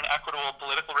fair and equitable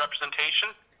political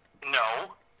representation?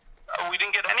 No. We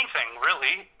didn't get anything,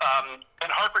 really. And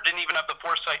Harper didn't even have the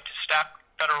foresight to stack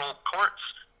federal courts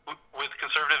with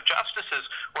conservative justices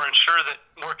or ensure that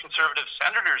more conservative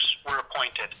senators were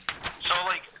appointed. So,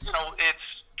 like, you know, it's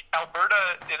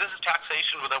Alberta, it is a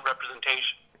taxation without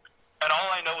representation. And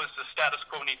all I know is the status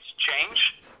quo needs to change.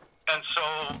 And so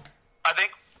I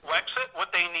think Wexit,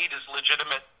 what they need is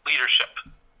legitimate leadership.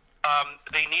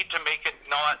 They need to make it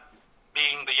not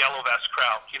being the yellow vest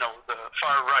crowd, you know, the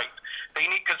far right. They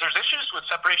need, because there's issues with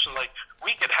separation. Like,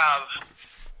 we could have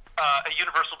a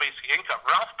universal basic income,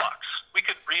 Ralph Bucks. We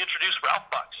could reintroduce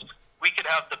Ralph Bucks. We could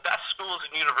have the best schools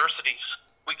and universities.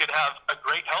 We could have a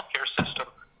great healthcare system.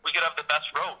 We could have the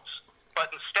best roads. But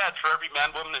instead, for every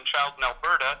man, woman, and child in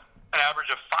Alberta, an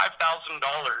average of $5,000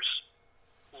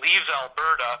 leaves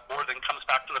Alberta more than comes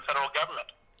back to the federal government.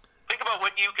 Think about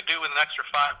what you could do with an extra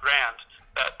 $5,000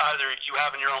 that either you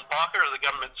have in your own pocket or the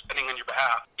government's spending on your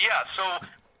behalf. Yeah, so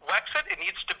Wexit, it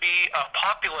needs to be a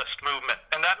populist movement,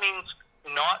 and that means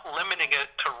not limiting it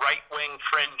to right-wing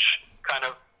fringe kind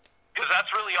of, because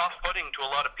that's really off-putting to a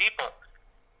lot of people.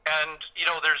 And, you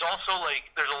know, there's also,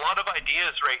 like, there's a lot of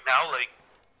ideas right now, like,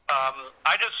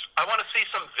 I want to see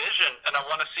some vision, and I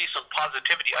want to see some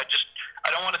positivity. I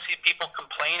don't want to see people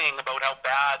complaining about how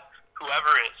bad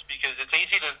whoever is, because it's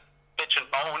easy to bitch and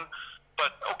moan,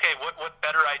 but okay, what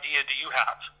better idea do you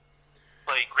have?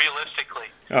 Like, realistically.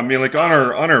 I mean, like, on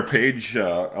our page,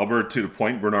 Alberta to the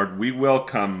Point, Bernard, we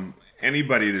welcome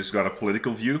anybody that's got a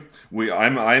political view.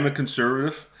 I'm a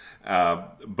conservative,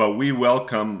 but we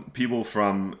welcome people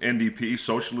from NDP,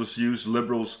 socialist views,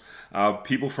 liberals,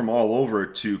 people from all over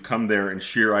to come there and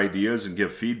share ideas and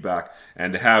give feedback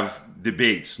and to have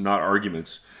debates, not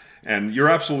arguments. And you're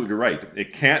absolutely right.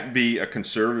 It can't be a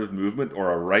conservative movement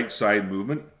or a right side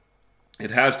movement.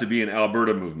 It has to be an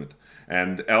Alberta movement.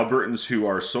 And Albertans who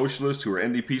are socialists, who are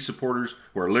NDP supporters,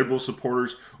 who are Liberal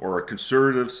supporters, or are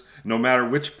conservatives, no matter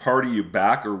which party you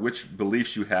back or which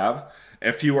beliefs you have,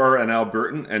 if you are an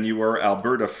Albertan and you are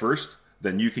Alberta first,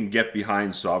 then you can get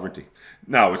behind sovereignty.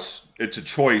 Now, it's a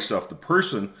choice of the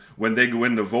person when they go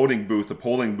in the voting booth, the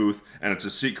polling booth, and it's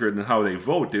a secret in how they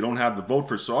vote. They don't have the vote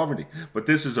for sovereignty. But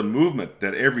this is a movement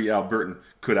that every Albertan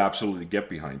could absolutely get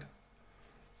behind.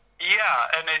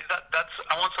 Yeah, and that's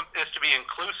I want this to be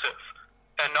inclusive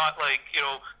and not, like, you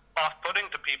know, off-putting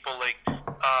to people. Like,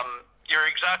 you're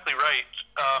exactly right.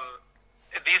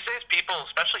 These days, people,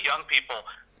 especially young people,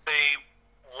 they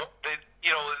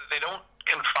you know, they don't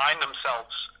confine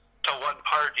themselves to one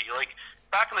party. Like,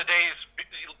 back in the days,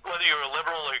 whether you're a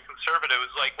liberal or a conservative, it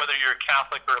was like whether you're a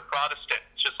Catholic or a Protestant.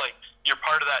 It's just like you're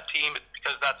part of that team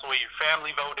because that's the way your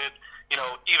family voted. You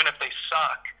know, even if they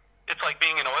suck, it's like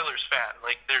being an Oilers fan.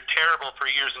 Like, they're terrible for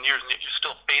years and years, and yet you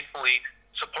still faithfully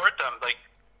support them. Like,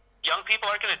 young people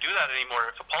aren't going to do that anymore.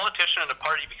 If a politician and a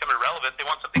party become irrelevant, they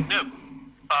want something new.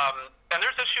 And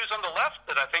there's issues on the left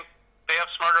that I think they have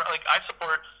smarter. Like, I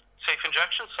support safe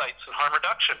injection sites and harm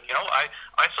reduction. You know,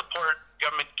 I support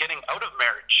government getting out of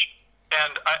marriage.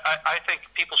 And I think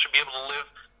people should be able to live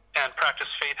and practice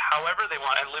faith however they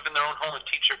want and live in their own home and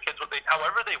teach their kids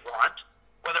however they want,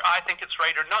 whether I think it's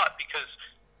right or not, because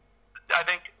I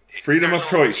think freedom of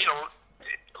choice. You know,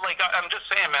 like, I'm just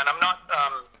saying, man, I'm not,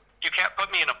 you can't put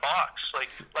me in a box.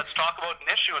 Like, let's talk about an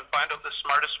issue and find out the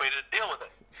smartest way to deal with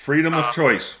it. Freedom of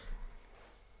choice.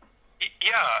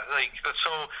 Yeah, like,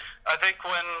 so I think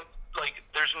when, like,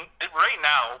 there's right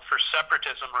now for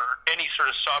separatism or any sort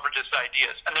of sovereigntist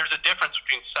ideas, and there's a difference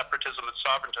between separatism and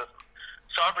sovereigntism.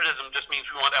 Sovereigntism just means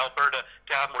we want Alberta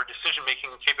to have more decision-making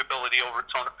capability over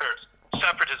its own affairs.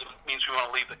 Separatism means we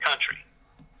want to leave the country,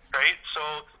 right?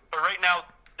 So, but right now,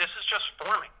 this is just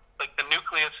forming. Like, the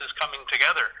nucleus is coming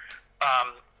together.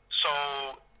 So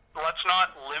let's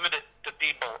not limit it to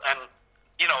people. And,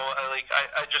 you know, like,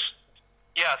 I just,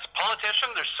 yes,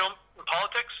 politicians, there's so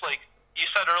politics, like you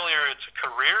said earlier, it's a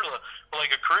career.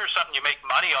 Like a career is something you make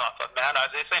money off of, man.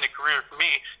 This ain't a career for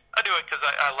me. I do it because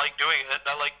I like doing it.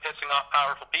 I like pissing off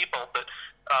powerful people. But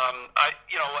I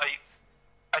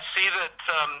see that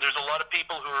there's a lot of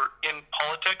people who are in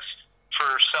politics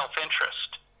for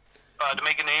self-interest, to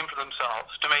make a name for themselves,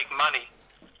 to make money.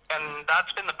 And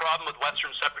that's been the problem with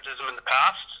Western separatism in the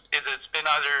past, is it's been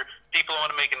either people who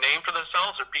want to make a name for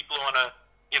themselves or people who want to,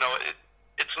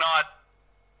 it's not,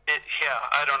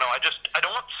 I don't know. I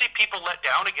don't see people let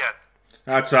down again.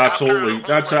 That's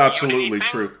absolutely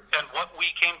true. And what we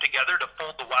came together to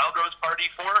fold the Wild Rose Party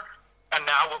for, and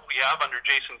now what we have under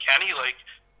Jason Kenney, like,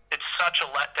 it's such a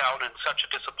letdown and such a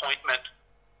disappointment.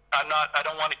 I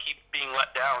don't want to keep being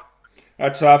let down.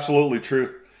 That's absolutely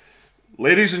true.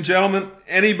 Ladies and gentlemen,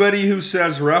 anybody who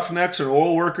says Roughnecks and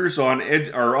oil workers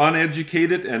are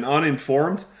uneducated and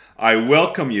uninformed, I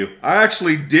welcome you. I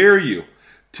actually dare you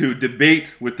to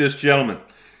debate with this gentleman.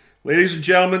 Ladies and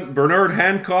gentlemen, Bernard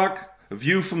Hancock, a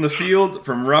view from the field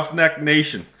from Roughneck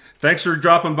Nation. Thanks for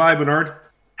dropping by, Bernard.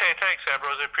 Hey, thanks,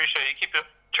 Ambrose. I appreciate it. You keep it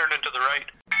turning to the right.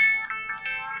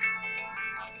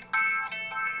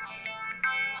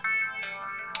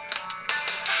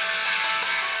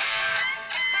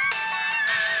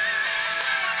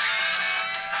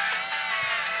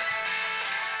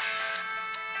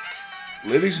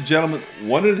 Ladies and gentlemen,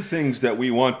 one of the things that we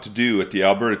want to do at the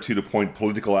Alberta To The Point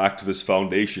Political Activist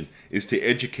Foundation is to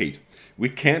educate. We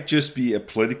can't just be a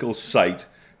political site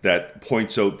that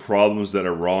points out problems that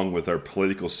are wrong with our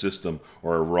political system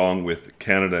or are wrong with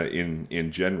Canada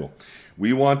in general.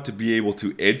 We want to be able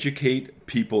to educate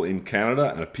people in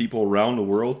Canada and people around the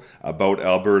world about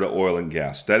Alberta oil and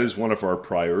gas. That is one of our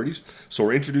priorities. So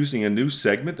we're introducing a new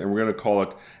segment, and we're going to call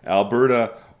it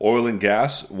Alberta Oil and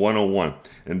Gas 101.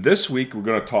 And this week we're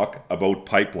going to talk about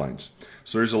pipelines.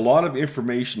 So there's a lot of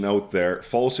information out there,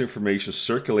 false information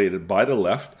circulated by the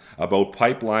left about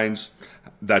pipelines,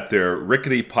 that they're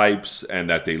rickety pipes and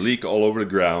that they leak all over the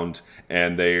ground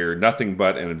and they're nothing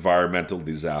but an environmental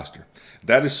disaster.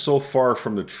 That is so far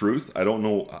from the truth, I don't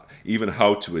know even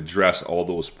how to address all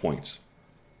those points.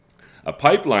 A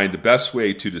pipeline, the best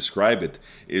way to describe it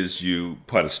is you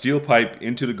put a steel pipe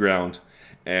into the ground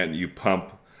and you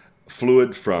pump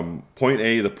fluid from point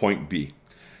A to point B.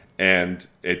 And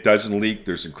it doesn't leak.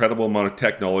 There's an incredible amount of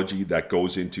technology that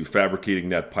goes into fabricating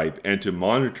that pipe and to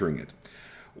monitoring it.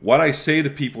 What I say to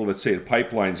people that say the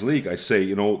pipelines leak, I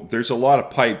say, there's a lot of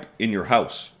pipe in your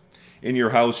house. In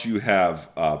your house, you have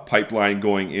a pipeline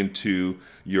going into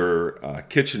your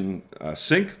kitchen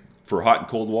sink for hot and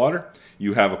cold water.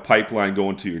 You have a pipeline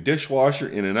going to your dishwasher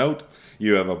in and out.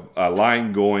 You have a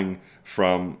line going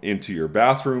from into your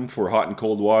bathroom for hot and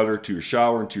cold water, to your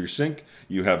shower and to your sink.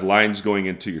 You have lines going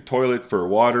into your toilet for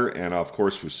water and, of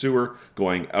course, for sewer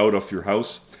going out of your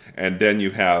house. And then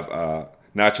you have a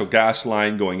natural gas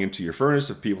line going into your furnace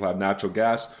if people have natural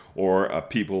gas, or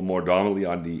people more dominantly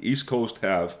on the East Coast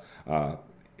have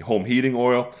home heating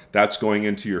oil. That's going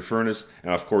into your furnace.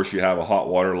 And, of course, you have a hot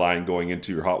water line going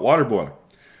into your hot water boiler.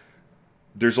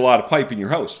 There's a lot of pipe in your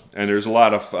house, and there's a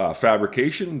lot of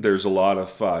fabrication. There's a lot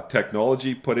of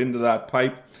technology put into that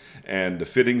pipe, and the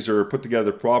fittings are put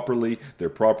together properly. They're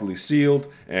properly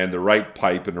sealed, and the right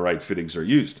pipe and the right fittings are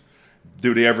used.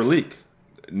 Do they ever leak?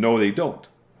 No, they don't.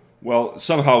 Well,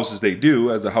 some houses they do.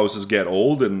 As the houses get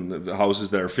old, and the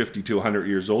houses that are 50 to 100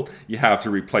 years old, you have to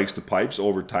replace the pipes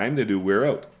over time. They do wear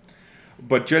out.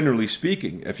 But generally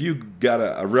speaking, if you got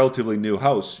a relatively new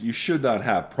house, you should not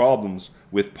have problems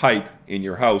with pipe in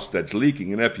your house that's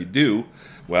leaking. And if you do,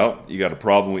 well, you got a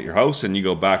problem with your house and you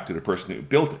go back to the person who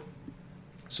built it.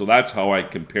 So that's how I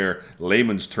compare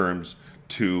layman's terms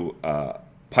to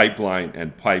pipeline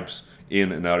and pipes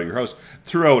in and out of your house.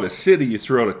 Throughout a city,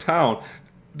 throughout a town,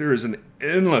 there is an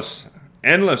endless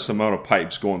amount of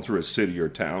pipes going through a city or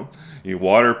town.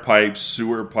 Water pipes,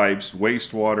 sewer pipes,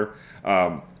 wastewater.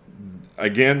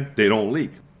 Again, they don't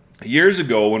leak. Years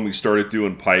ago, when we started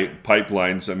doing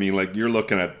pipelines, I mean, like you're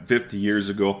looking at 50 years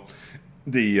ago,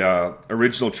 the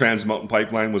original Trans Mountain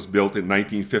Pipeline was built in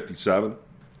 1957.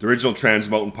 The original Trans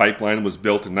Mountain Pipeline was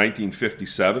built in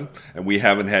 1957, and we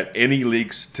haven't had any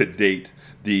leaks to date.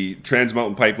 The Trans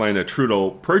Mountain Pipeline that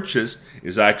Trudeau purchased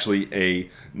is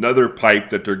actually another pipe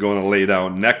that they're going to lay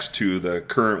down next to the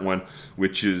current one,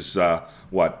 which is,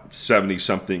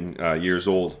 70-something years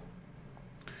old.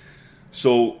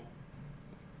 So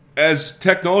as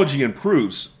technology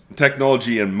improves,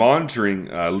 technology and monitoring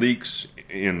leaks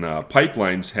in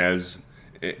pipelines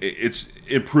it's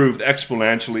improved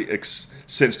exponentially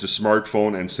since the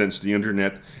smartphone and since the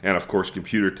internet and, of course,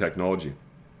 computer technology.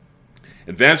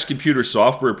 Advanced computer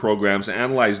software programs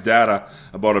analyze data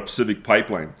about a Pacific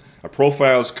pipeline. A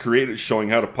profile is created showing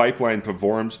how the pipeline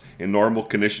performs in normal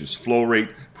conditions, flow rate,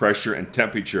 pressure, and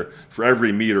temperature for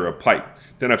every meter of pipe.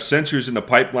 Then if sensors in the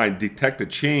pipeline detect a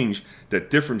change that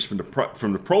differs from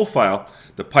the profile,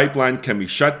 the pipeline can be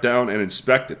shut down and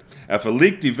inspected. If a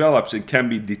leak develops and can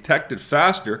be detected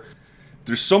faster,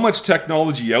 there's so much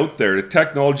technology out there. The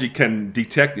technology can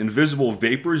detect invisible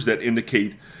vapors that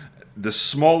indicate the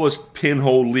smallest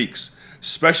pinhole leaks.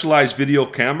 Specialized video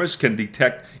cameras can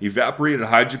detect evaporated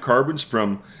hydrocarbons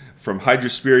from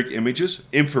hydrospheric images.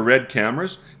 Infrared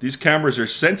cameras. These cameras are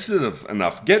sensitive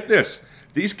enough. Get this.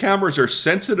 These cameras are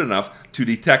sensitive enough to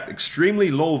detect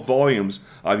extremely low volumes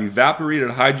of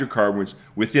evaporated hydrocarbons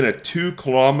within a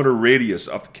 2-kilometer radius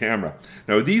of the camera.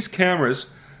 Now, these cameras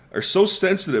are so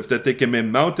sensitive that they can be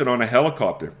mounted on a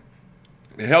helicopter.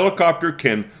 The helicopter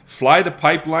can fly the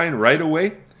pipeline right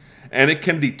away, and it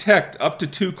can detect up to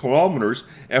 2 kilometers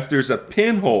if there's a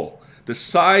pinhole the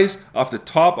size of the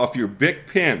top of your big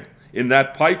pin in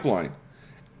that pipeline,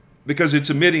 because it's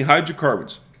emitting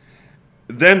hydrocarbons.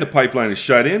 Then the pipeline is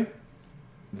shut in.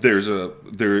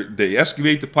 They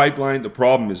excavate the pipeline. The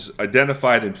problem is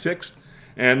identified and fixed,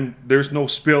 and there's no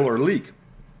spill or leak.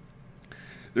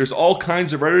 There's all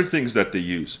kinds of other things that they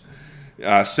use.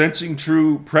 Sensing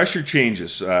true pressure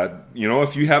changes.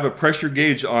 If you have a pressure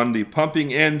gauge on the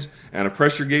pumping end and a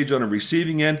pressure gauge on the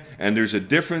receiving end, and there's a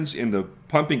difference in the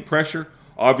pumping pressure,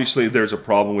 obviously there's a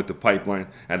problem with the pipeline,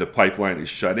 and the pipeline is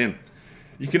shut in.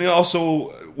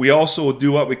 We also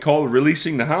do what we call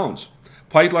releasing the hounds.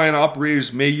 Pipeline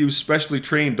operators may use specially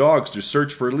trained dogs to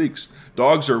search for leaks.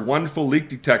 Dogs are wonderful leak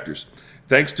detectors,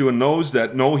 thanks to a nose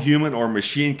that no human or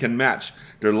machine can match.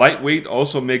 Their lightweight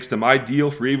also makes them ideal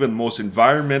for even the most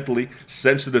environmentally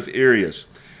sensitive areas.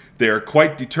 They are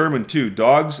quite determined too.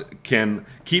 Dogs can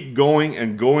keep going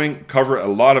and going, cover a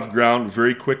lot of ground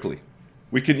very quickly.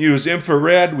 We can use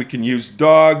infrared, we can use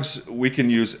dogs, we can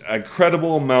use an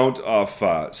incredible amount of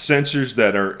sensors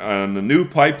that are on the new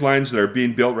pipelines that are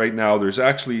being built right now. There's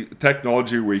actually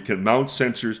technology where you can mount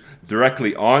sensors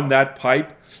directly on that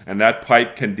pipe, and that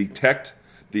pipe can detect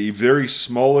the very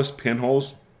smallest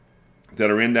pinholes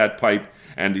that are in that pipe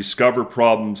and discover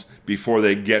problems before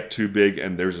they get too big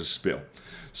and there's a spill.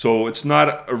 So it's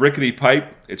not a rickety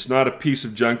pipe, it's not a piece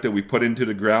of junk that we put into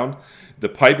the ground. The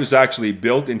pipe is actually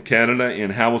built in Canada, in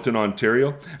Hamilton,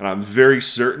 Ontario, and I'm very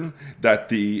certain that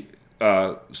the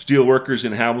steel workers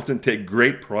in Hamilton take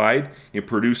great pride in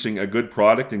producing a good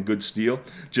product and good steel,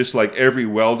 just like every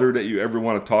welder that you ever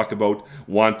want to talk about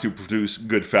want to produce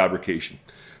good fabrication.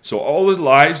 So all the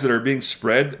lies that are being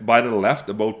spread by the left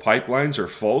about pipelines are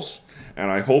false,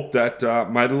 and I hope that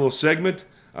my little segment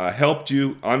helped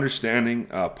you understanding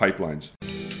pipelines.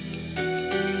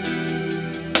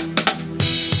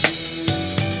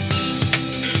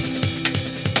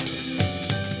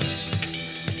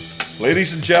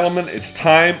 Ladies and gentlemen, it's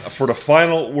time for the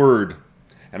final word.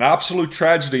 An absolute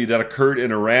tragedy that occurred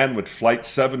in Iran with Flight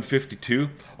 752.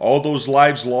 All those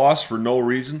lives lost for no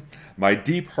reason. My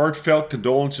deep, heartfelt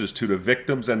condolences to the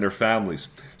victims and their families.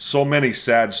 So many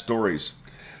sad stories.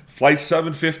 Flight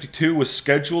 752 was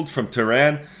scheduled from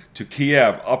Tehran to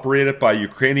Kiev, operated by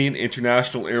Ukrainian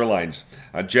International Airlines.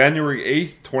 On January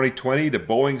 8, 2020, the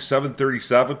Boeing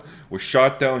 737 was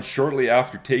shot down shortly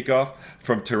after takeoff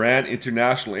from Tehran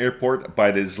International Airport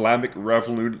by the Islamic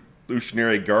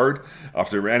Revolutionary Guard of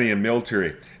the Iranian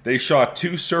military. They shot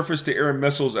 2 surface-to-air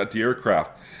missiles at the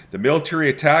aircraft. The military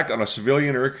attack on a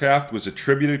civilian aircraft was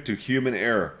attributed to human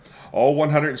error. All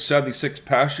 176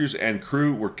 passengers and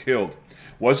crew were killed.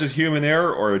 Was it human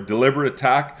error or a deliberate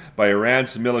attack by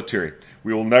Iran's military?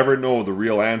 We will never know the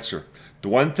real answer. The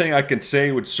one thing I can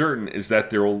say with certain is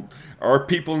that there are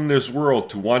people in this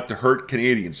world to want to hurt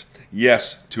Canadians.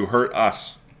 Yes, to hurt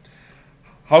us.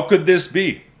 How could this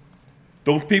be?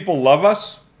 Don't people love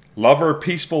us? Love our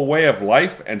peaceful way of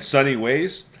life and sunny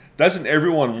ways? Doesn't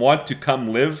everyone want to come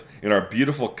live in our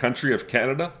beautiful country of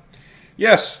Canada?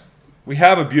 Yes, we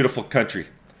have a beautiful country.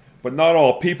 But not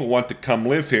all people want to come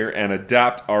live here and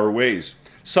adapt our ways.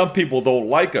 Some people don't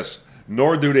like us,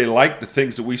 nor do they like the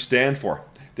things that we stand for.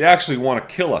 They actually want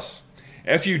to kill us.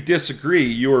 If you disagree,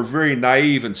 you are very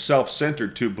naive and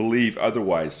self-centered to believe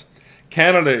otherwise.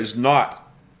 Canada is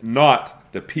not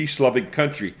the peace-loving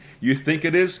country you think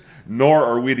it is, nor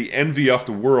are we the envy of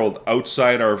the world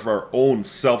outside of our own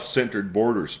self-centered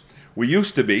borders. We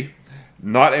used to be,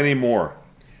 not anymore.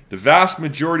 The vast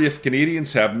majority of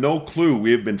Canadians have no clue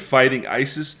we have been fighting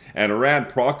ISIS and Iran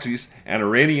proxies and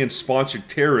Iranian-sponsored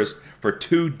terrorists for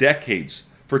 2 decades,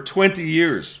 for 20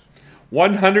 years.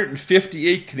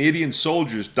 158 Canadian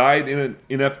soldiers died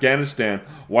in Afghanistan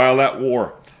while at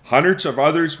war. Hundreds of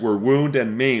others were wounded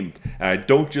and maimed, and I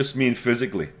don't just mean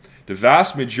physically. The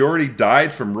vast majority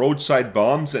died from roadside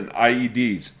bombs and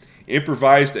IEDs,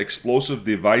 improvised explosive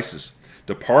devices.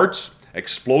 The parts,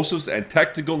 explosives, and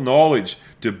technical knowledge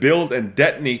to build and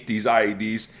detonate these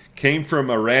IEDs came from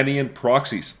Iranian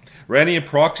proxies. Iranian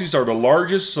proxies are the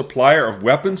largest supplier of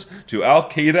weapons to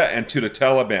Al-Qaeda and to the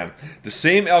Taliban. The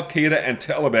same Al-Qaeda and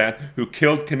Taliban who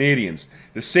killed Canadians.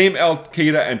 The same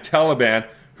Al-Qaeda and Taliban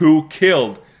who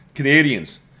killed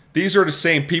Canadians. These are the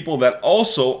same people that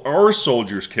also our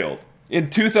soldiers killed. In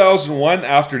 2001,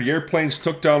 after the airplanes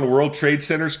took down the World Trade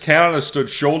Centers, Canada stood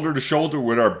shoulder to shoulder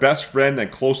with our best friend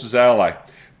and closest ally.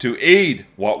 To aid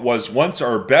what was once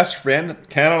our best friend,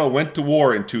 Canada went to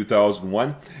war in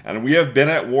 2001, and we have been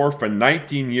at war for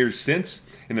 19 years since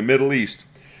in the Middle East.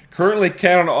 Currently,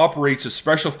 Canada operates a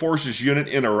Special Forces unit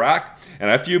in Iraq,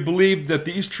 and if you believe that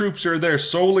these troops are there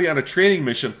solely on a training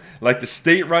mission, like the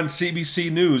state-run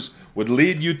CBC News would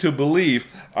lead you to believe,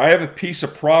 I have a piece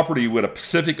of property with a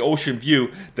Pacific Ocean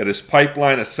view that is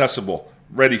pipeline accessible,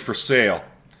 ready for sale.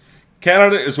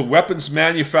 Canada is a weapons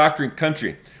manufacturing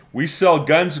country. We sell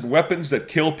guns and weapons that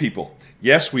kill people.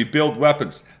 Yes, we build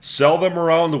weapons, sell them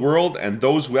around the world, and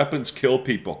those weapons kill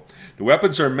people. The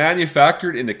weapons are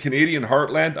manufactured in the Canadian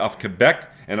heartland of Quebec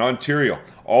and Ontario,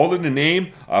 all in the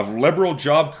name of liberal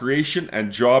job creation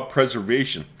and job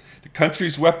preservation. The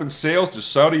country's weapons sales to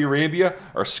Saudi Arabia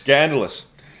are scandalous,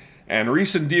 and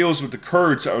recent deals with the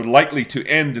Kurds are likely to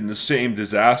end in the same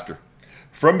disaster.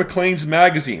 From Maclean's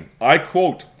magazine, I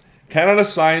quote, Canada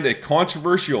signed a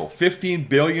controversial $15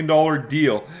 billion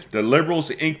deal that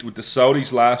Liberals inked with the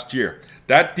Saudis last year.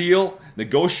 That deal,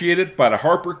 negotiated by the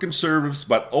Harper Conservatives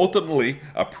but ultimately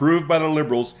approved by the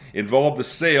Liberals, involved the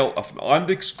sale of an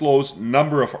undisclosed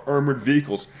number of armoured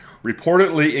vehicles,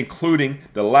 reportedly including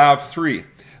the LAV-3.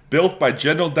 Built by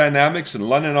General Dynamics in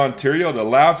London, Ontario, the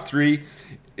LAV-3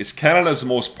 is Canada's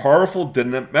most powerful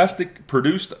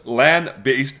domestic-produced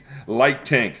land-based light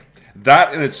tank.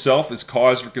 That in itself is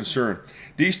cause for concern.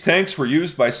 These tanks were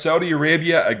used by Saudi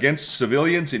Arabia against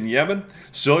civilians in Yemen,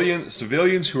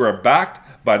 civilians who are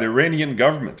backed by the Iranian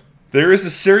government. There is a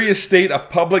serious state of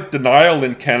public denial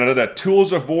in Canada that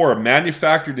tools of war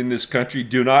manufactured in this country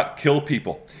do not kill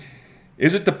people.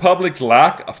 Is it the public's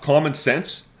lack of common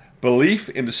sense, belief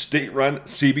in the state-run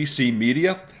CBC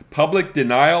media, public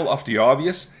denial of the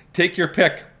obvious? Take your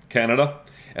pick, Canada.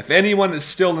 If anyone is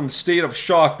still in a state of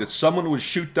shock that someone would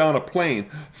shoot down a plane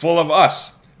full of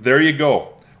us, there you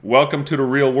go. Welcome to the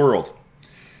real world.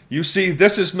 You see,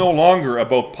 this is no longer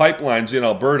about pipelines in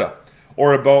Alberta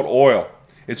or about oil.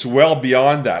 It's well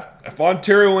beyond that. If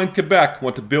Ontario and Quebec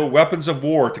want to build weapons of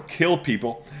war to kill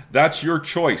people, that's your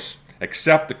choice.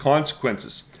 Accept the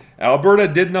consequences. Alberta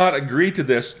did not agree to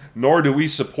this, nor do we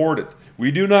support it. We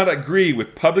do not agree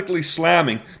with publicly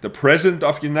slamming the President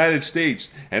of the United States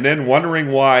and then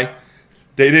wondering why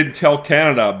they didn't tell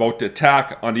Canada about the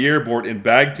attack on the airport in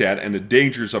Baghdad and the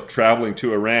dangers of traveling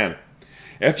to Iran.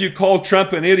 If you call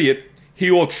Trump an idiot, he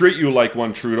will treat you like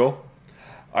one, Trudeau.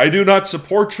 I do not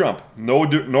support Trump, nor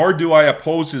do I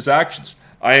oppose his actions.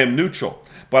 I am neutral,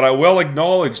 but I will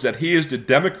acknowledge that he is the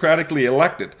democratically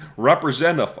elected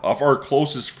representative of our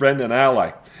closest friend and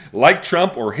ally. Like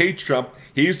Trump or hate Trump,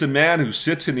 he is the man who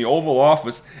sits in the Oval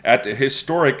Office at the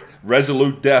historic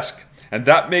Resolute desk, and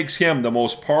that makes him the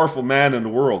most powerful man in the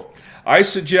world. I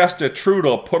suggest that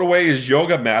Trudeau put away his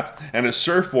yoga mat and his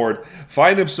surfboard,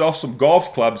 find himself some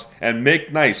golf clubs, and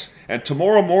make nice. And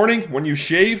tomorrow morning, when you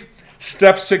shave,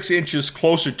 step 6 inches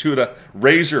closer to the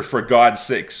razor, for God's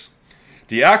sakes.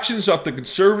 The actions of the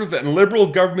Conservative and Liberal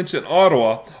governments in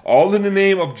Ottawa, all in the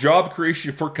name of job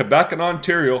creation for Quebec and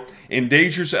Ontario,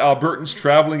 endangers Albertans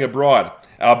traveling abroad.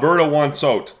 Alberta wants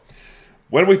out.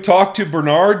 When we talked to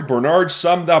Bernard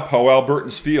summed up how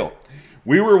Albertans feel.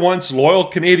 We were once loyal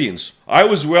Canadians. I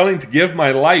was willing to give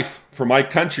my life for my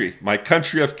country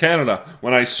of Canada,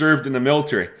 when I served in the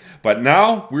military. But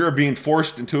now we are being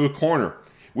forced into a corner.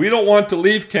 We don't want to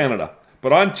leave Canada,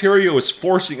 but Ontario is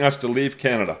forcing us to leave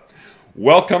Canada.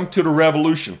 Welcome to the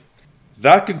revolution.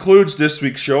 That concludes this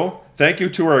week's show. Thank you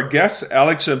to our guests,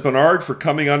 Alex and Bernard, for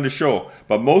coming on the show.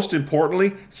 But most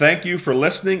importantly, thank you for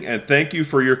listening and thank you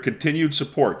for your continued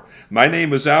support. My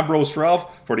name is Ambrose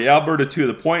Ralph for the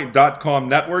AlbertaToThePoint.com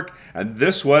network, and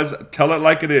this was Tell It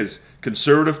Like It Is,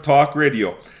 Conservative Talk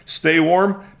Radio. Stay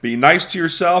warm, be nice to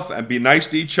yourself, and be nice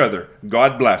to each other.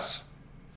 God bless.